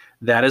 Right.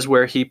 That is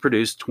where he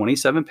produced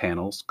 27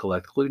 panels,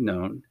 collectively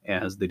known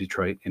as the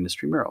Detroit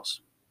Industry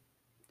Murals.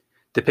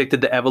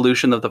 Depicted the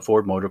evolution of the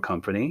Ford Motor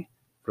Company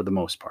for the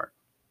most part.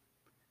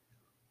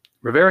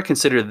 Rivera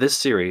considered this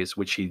series,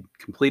 which he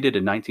completed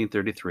in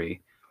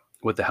 1933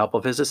 with the help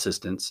of his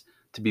assistants,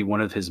 to be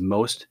one of his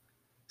most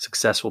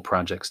successful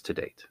projects to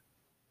date.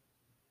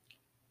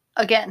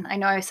 Again, I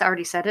know I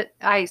already said it.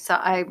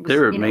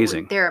 They're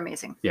amazing. They're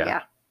amazing.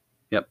 Yeah.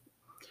 Yep.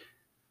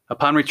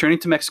 Upon returning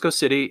to Mexico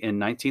City in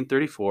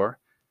 1934,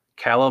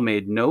 Kahlo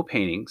made no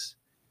paintings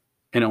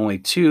and only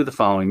 2 the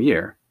following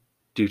year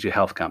due to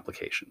health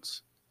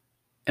complications.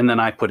 And then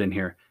I put in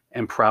here,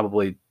 and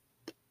probably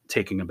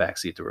taking a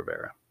backseat to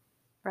Rivera.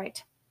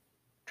 Right.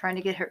 Trying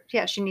to get her.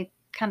 Yeah, she needs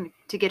kind of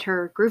to get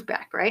her groove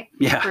back, right?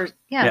 Yeah.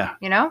 Yeah.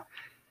 You know?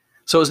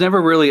 So it was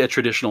never really a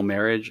traditional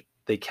marriage.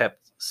 They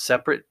kept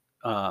separate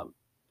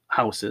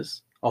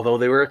houses, although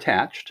they were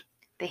attached.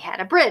 They had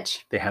a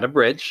bridge.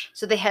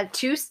 So they had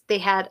two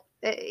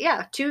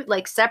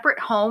like separate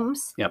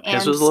homes. Yep. And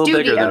his was a little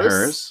bigger than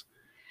hers.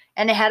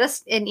 And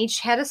each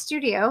had a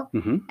studio.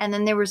 Mm-hmm. And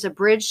then there was a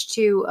bridge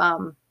to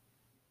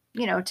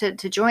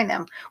to join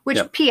them. Which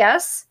Yep.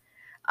 P.S.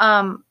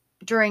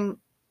 During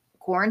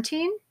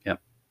quarantine. Yep.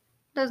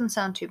 Doesn't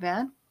sound too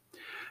bad.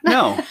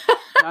 No,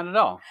 not at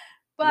all.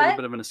 But a little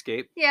bit of an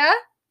escape. Yeah,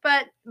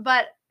 but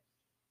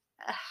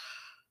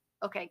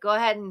okay, go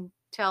ahead and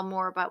tell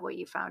more about what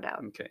you found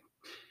out. Okay.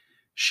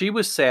 She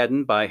was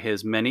saddened by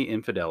his many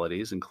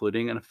infidelities,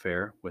 including an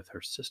affair with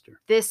her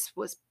sister.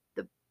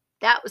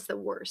 That was the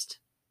worst.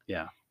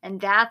 Yeah. And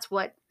that's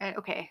what,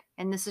 okay,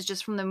 and this is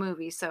just from the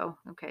movie, so,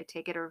 okay,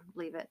 take it or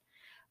leave it.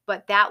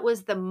 But that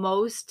was the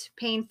most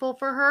painful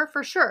for her,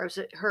 for sure. It was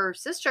her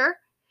sister.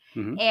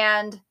 Mm-hmm.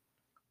 And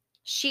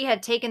she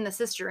had taken the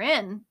sister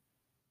in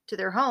to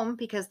their home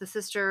because the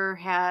sister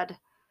had,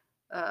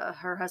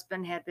 her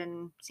husband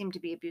seemed to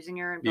be abusing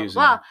her and blah, blah,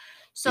 blah.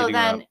 So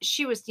then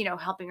she was,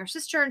 helping her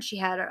sister, and she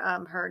had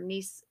her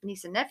niece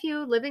and nephew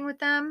living with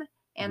them.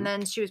 And Mm-hmm.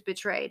 then she was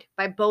betrayed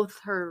by both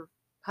her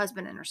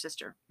husband and her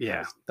sister.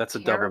 Yeah, that's a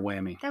double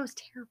whammy. That was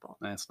terrible.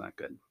 That's not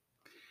good.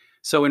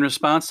 So in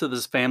response to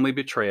this family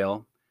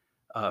betrayal,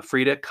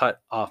 Frida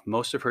cut off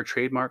most of her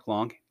trademark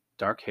long,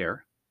 dark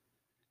hair.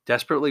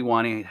 Desperately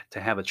wanting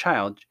to have a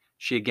child,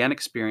 she again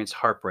experienced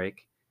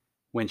heartbreak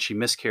when she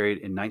miscarried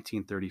in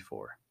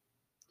 1934.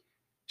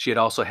 She had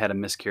also had a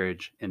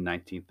miscarriage in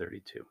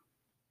 1932.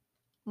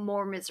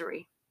 More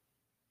misery.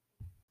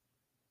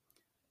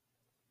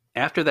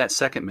 After that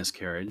second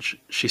miscarriage,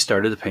 she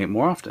started to paint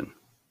more often.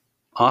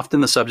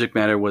 Often the subject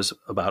matter was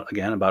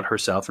about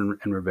herself and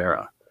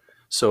Rivera.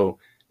 So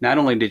not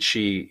only did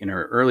she, in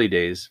her early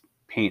days,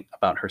 paint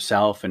about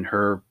herself and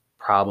her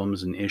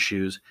problems and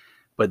issues,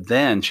 but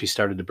then she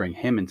started to bring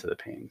him into the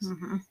paintings.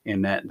 Mm-hmm.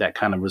 And that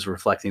kind of was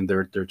reflecting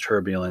their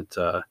turbulent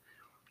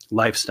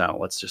lifestyle,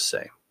 let's just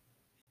say.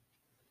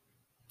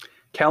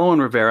 Kahlo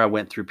and Rivera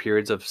went through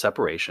periods of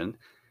separation,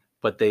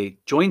 but they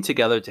joined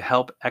together to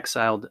help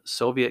exiled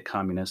Soviet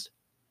communist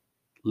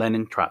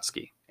Lenin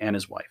Trotsky and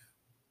his wife,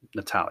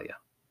 Natalia,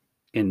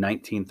 in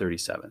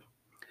 1937.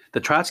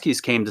 The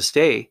Trotskys came to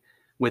stay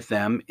with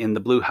them in the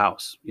Blue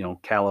House,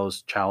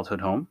 Kahlo's childhood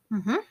home,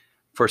 mm-hmm.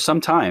 for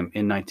some time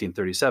in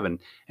 1937.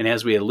 And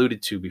as we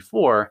alluded to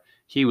before,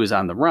 he was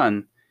on the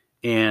run,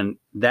 and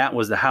that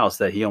was the house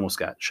that he almost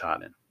got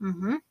shot in.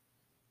 Mm-hmm.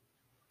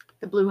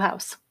 The Blue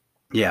House.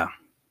 Yeah.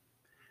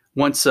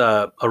 Once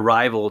a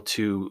rival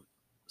to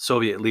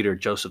Soviet leader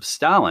Joseph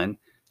Stalin,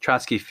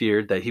 Trotsky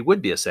feared that he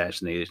would be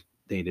assassinated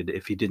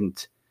if he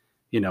didn't,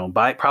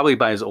 probably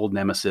by his old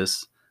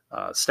nemesis,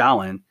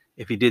 Stalin,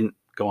 if he didn't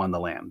go on the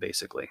lam,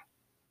 basically.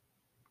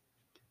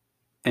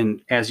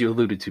 And as you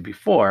alluded to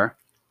before,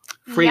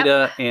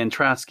 Frida and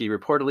Trotsky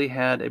reportedly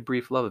had a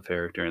brief love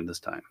affair during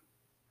this time.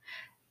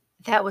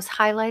 That was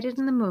highlighted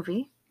in the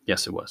movie.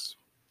 Yes, it was.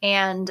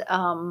 And,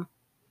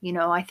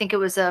 I think it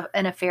was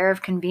an affair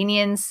of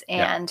convenience.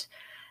 And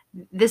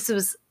this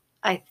was,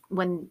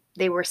 when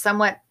they were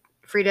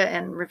Frida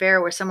and Rivera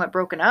were somewhat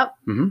broken up.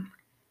 Mm-hmm.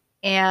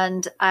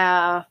 And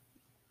I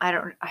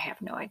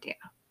have no idea.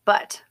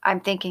 But I'm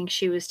thinking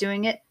she was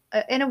doing it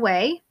in a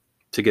way.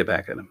 To get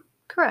back at him.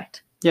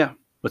 Correct. Yeah.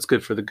 What's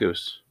good for the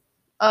goose?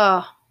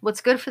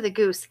 What's good for the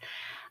goose?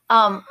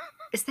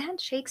 Is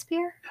that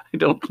Shakespeare? I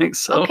don't think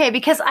so. Okay,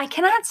 because I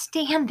cannot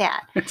stand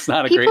that. It's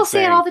not a People great say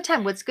saying. it all the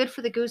time. What's good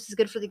for the goose is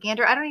good for the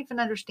gander. I don't even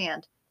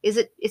understand.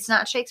 It's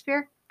not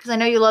Shakespeare? Because I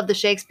know you love the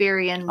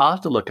Shakespearean. I'll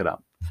have to look it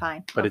up.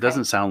 Fine. But it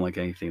doesn't sound like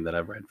anything that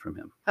I've read from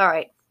him. All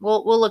right.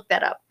 We'll look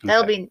that up. Okay.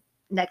 That'll be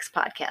next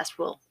podcast.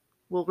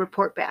 We'll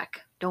report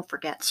back. Don't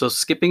forget. So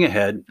skipping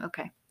ahead,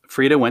 Okay.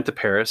 Frida went to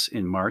Paris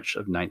in March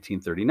of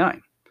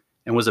 1939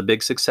 and was a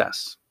big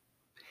success.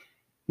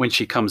 When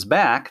she comes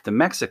back to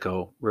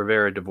Mexico,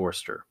 Rivera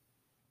divorced her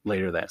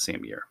later that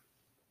same year.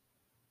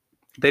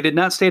 They did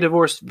not stay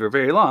divorced for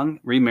very long,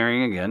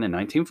 remarrying again in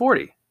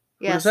 1940.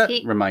 Yes. What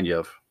does that remind you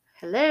of?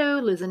 Hello,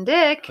 Liz and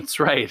Dick. That's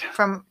right.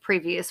 From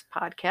previous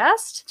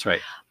podcast. That's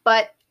right.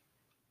 But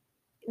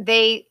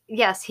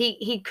yes,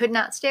 he could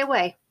not stay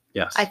away.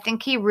 Yes. I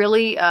think he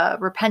really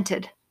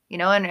repented,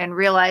 and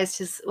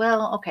realized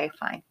well, okay,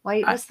 fine.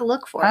 What's the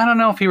look for? I don't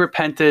know if he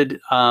repented.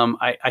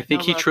 I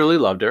think he truly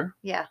loved her.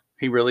 Yeah.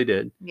 He really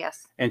did.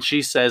 Yes. And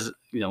she says,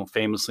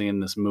 famously in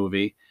this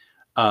movie,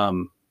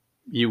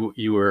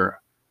 you were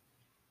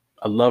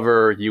a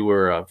lover, you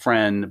were a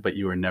friend, but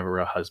you were never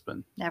a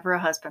husband. Never a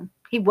husband.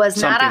 He was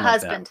Something not a like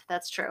husband. that.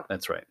 That's true.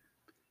 That's right.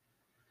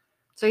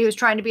 So he was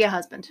trying to be a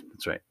husband.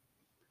 That's right.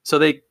 So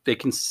they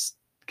can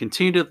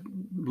continue to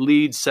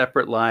lead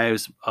separate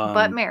lives,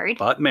 but married.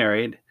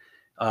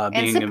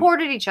 And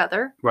supported each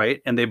other.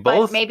 Right. And they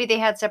both. But maybe they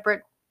had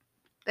separate.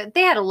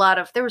 There was a lot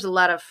of. There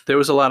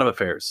was a lot of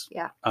affairs.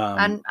 Yeah.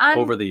 On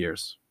over the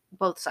years.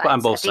 Both sides. On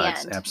both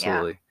sides,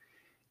 absolutely.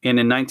 Yeah. And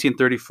in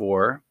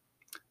 1934,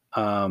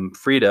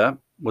 Frida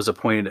was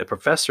appointed a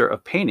professor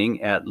of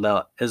painting at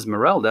La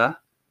Esmeralda,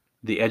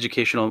 the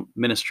Educational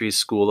Ministry's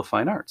School of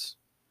Fine Arts.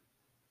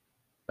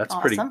 That's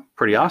awesome.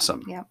 pretty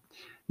awesome. Yeah.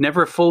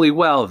 Never fully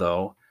well,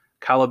 though,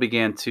 Kahlo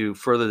began to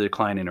further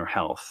decline in her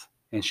health,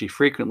 and she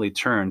frequently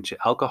turned to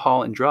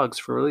alcohol and drugs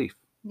for relief.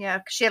 Yeah,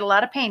 because she had a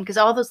lot of pain. Because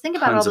all those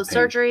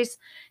surgeries,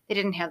 they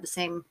didn't have the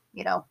same,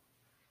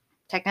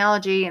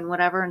 technology and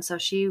whatever, and so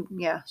she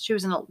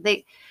was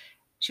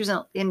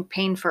in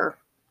pain for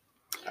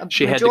a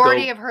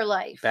majority of her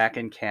life. Back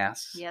in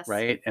casts, yes,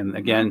 right, and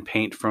again,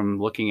 paint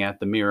from looking at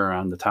the mirror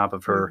on the top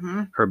of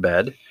her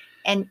bed.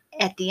 And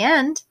at the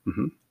end,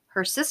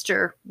 her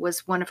sister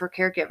was one of her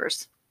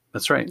caregivers.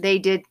 That's right. They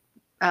did.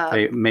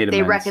 They made amends.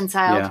 They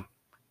reconciled,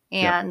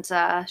 and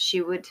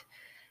she would,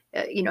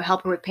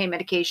 help her with pain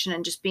medication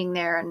and just being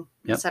there and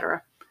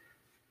etc.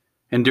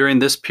 And during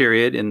this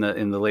period, in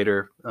the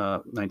later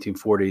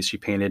 1940s, she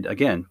painted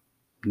again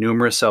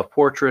numerous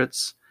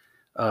self-portraits,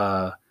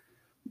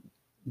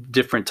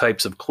 different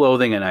types of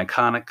clothing, and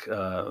iconic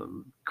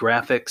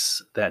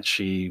graphics that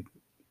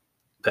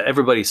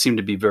everybody seemed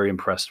to be very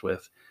impressed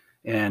with.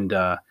 And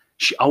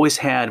she always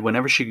had,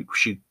 whenever she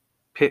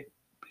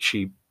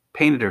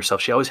painted herself,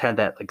 she always had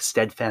that like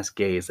steadfast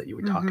gaze that you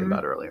were talking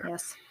about earlier.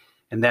 Yes.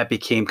 And that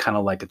became kind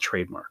of like a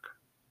trademark.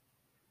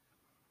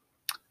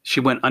 She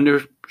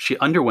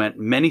underwent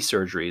many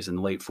surgeries in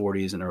the late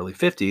 40s and early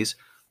 50s,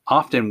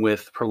 often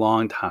with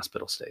prolonged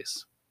hospital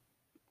stays.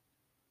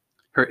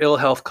 Her ill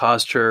health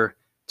caused her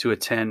to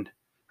attend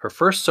her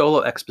first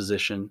solo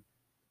exposition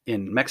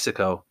in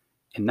Mexico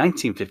in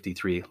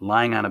 1953,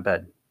 lying on a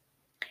bed.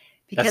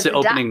 That's the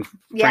opening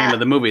frame of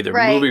the movie. They're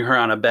moving her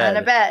on a bed.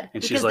 And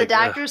because she's like, the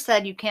doctor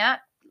said, you can't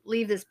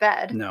leave this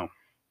bed. No.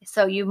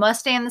 So you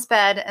must stay in this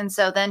bed. And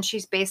so then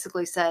she's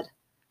basically said,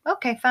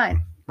 okay,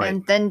 fine. Right.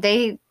 And then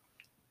they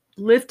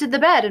lifted the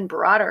bed and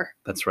brought her.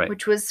 That's right.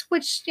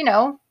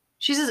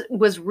 She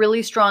was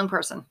really strong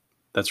person.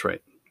 That's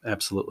right.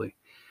 Absolutely.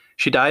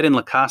 She died in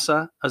La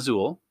Casa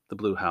Azul, the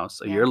Blue House,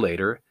 a year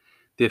later.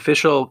 The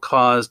official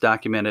cause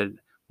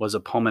documented was a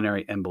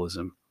pulmonary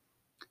embolism.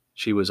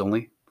 She was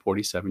only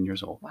 47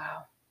 years old.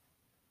 Wow.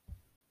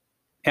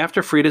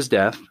 After Frida's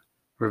death,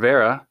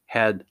 Rivera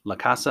had La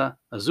Casa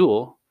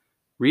Azul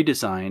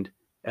redesigned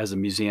as a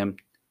museum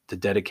to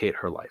dedicate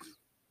her life.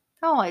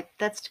 Oh,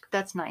 that's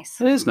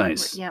nice. It is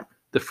nice. Yeah.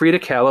 The Frida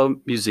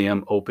Kahlo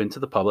Museum opened to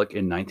the public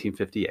in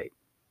 1958.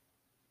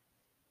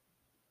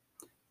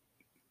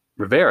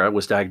 Rivera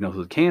was diagnosed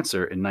with cancer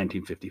in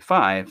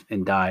 1955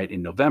 and died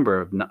in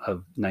November of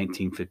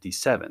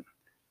 1957,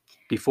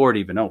 before it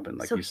even opened,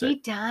 like you said. So he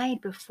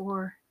died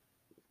before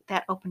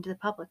that opened to the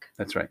public.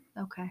 That's right.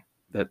 Okay.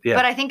 But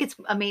I think it's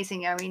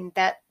amazing. I mean,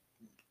 that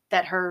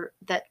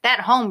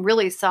home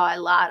really saw a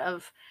lot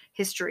of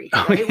history.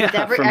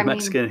 Right? From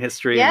Mexican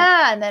history.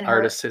 Yeah, and then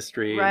artist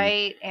history.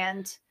 Right,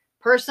 and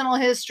personal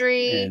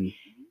history. And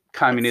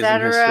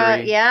communism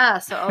history. Yeah,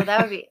 so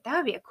that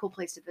would be a cool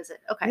place to visit.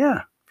 Okay.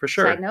 Yeah, for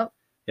sure. Side note.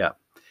 Yeah.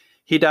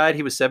 He died.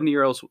 He was 70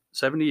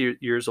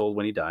 years old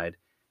when he died,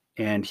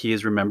 and he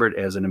is remembered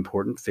as an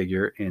important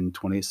figure in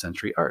 20th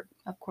century art.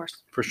 Of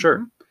course. For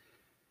sure.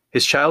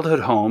 His childhood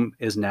home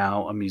is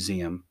now a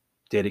museum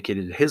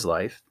dedicated to his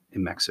life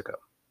in Mexico.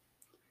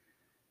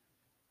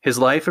 His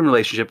life and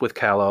relationship with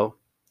Kahlo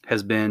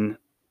has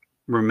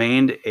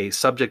remained a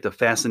subject of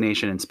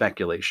fascination and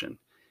speculation.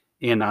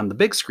 And on the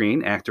big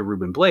screen, actor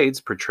Ruben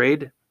Blades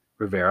portrayed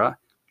Rivera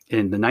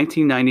in the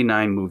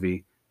 1999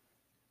 movie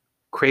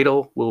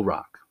Cradle Will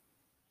Rock.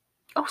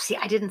 Oh, see,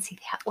 I didn't see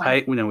that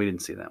one. No, we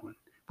didn't see that one.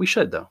 We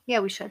should, though.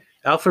 Yeah, we should.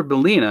 Alfred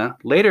Molina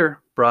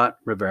later brought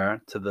Rivera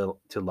to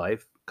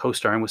life,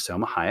 co-starring with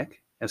Selma Hayek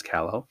as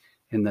Kahlo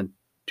in the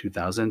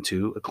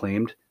 2002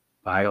 acclaimed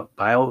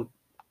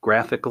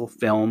biographical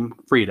film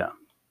Frida,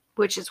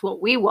 which is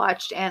what we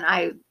watched, and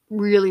I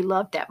really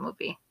loved that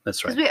movie.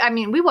 That's right.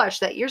 We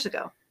watched that years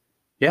ago.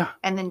 Yeah,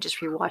 and then just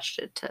rewatched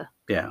it.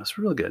 Yeah, it was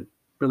really good,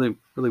 really,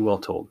 really well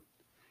told.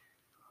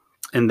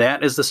 And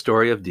that is the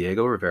story of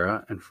Diego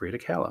Rivera and Frida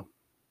Kahlo.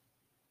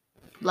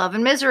 Love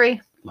and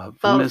misery. Love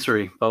and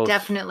misery, both.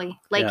 Definitely,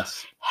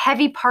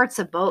 heavy parts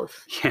of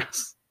both.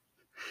 Yes.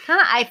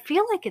 I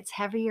feel like it's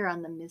heavier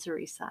on the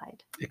misery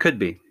side. It could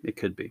be. It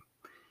could be.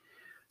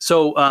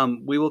 So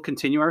we will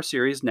continue our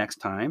series next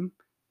time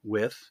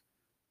with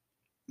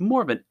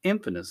more of an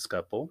infamous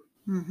couple,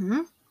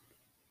 Mm-hmm.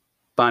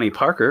 Bonnie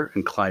Parker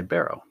and Clyde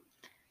Barrow,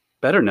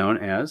 better known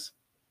as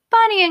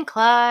Bonnie and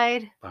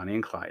Clyde. Bonnie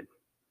and Clyde.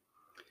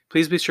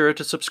 Please be sure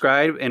to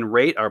subscribe and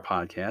rate our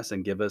podcast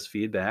and give us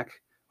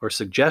feedback or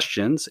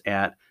suggestions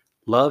at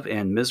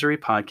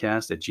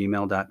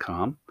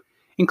loveandmiserypodcast@gmail.com,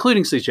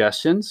 including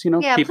suggestions,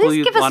 Yeah, people please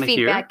you give us want to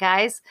hear feedback,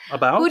 guys.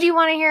 about. Who do you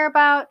want to hear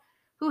about?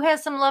 Who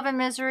has some love and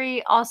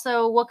misery?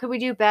 Also, what could we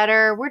do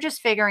better? We're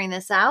just figuring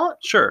this out.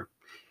 Sure.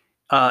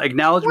 We're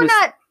Acknowledgements.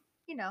 not,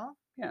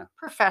 Yeah.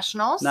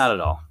 professionals. Not at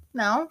all.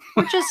 No,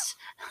 we're just,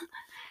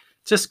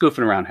 Just goofing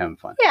around, having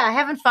fun. yeah,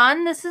 having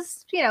fun. This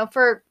is,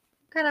 for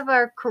kind of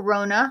our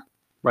Corona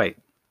Right.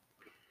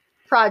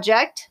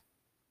 project.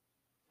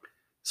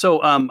 So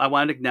I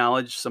wanted to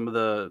acknowledge some of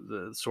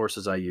the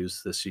sources I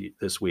used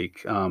this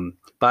week.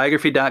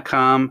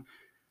 Biography.com,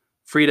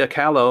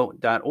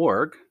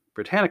 fridakahlo.org,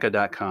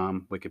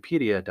 Britannica.com,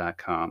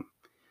 Wikipedia.com,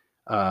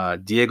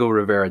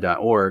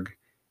 DiegoRivera.org,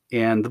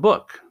 and the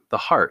book, The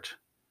Heart,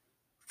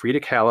 Frida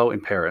Kahlo in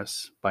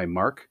Paris by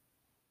Mark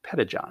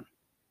Pettijohn.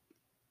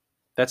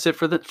 That's it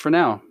for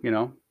now.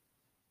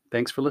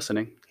 Thanks for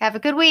listening. Have a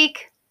good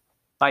week.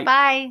 Bye.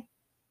 Bye.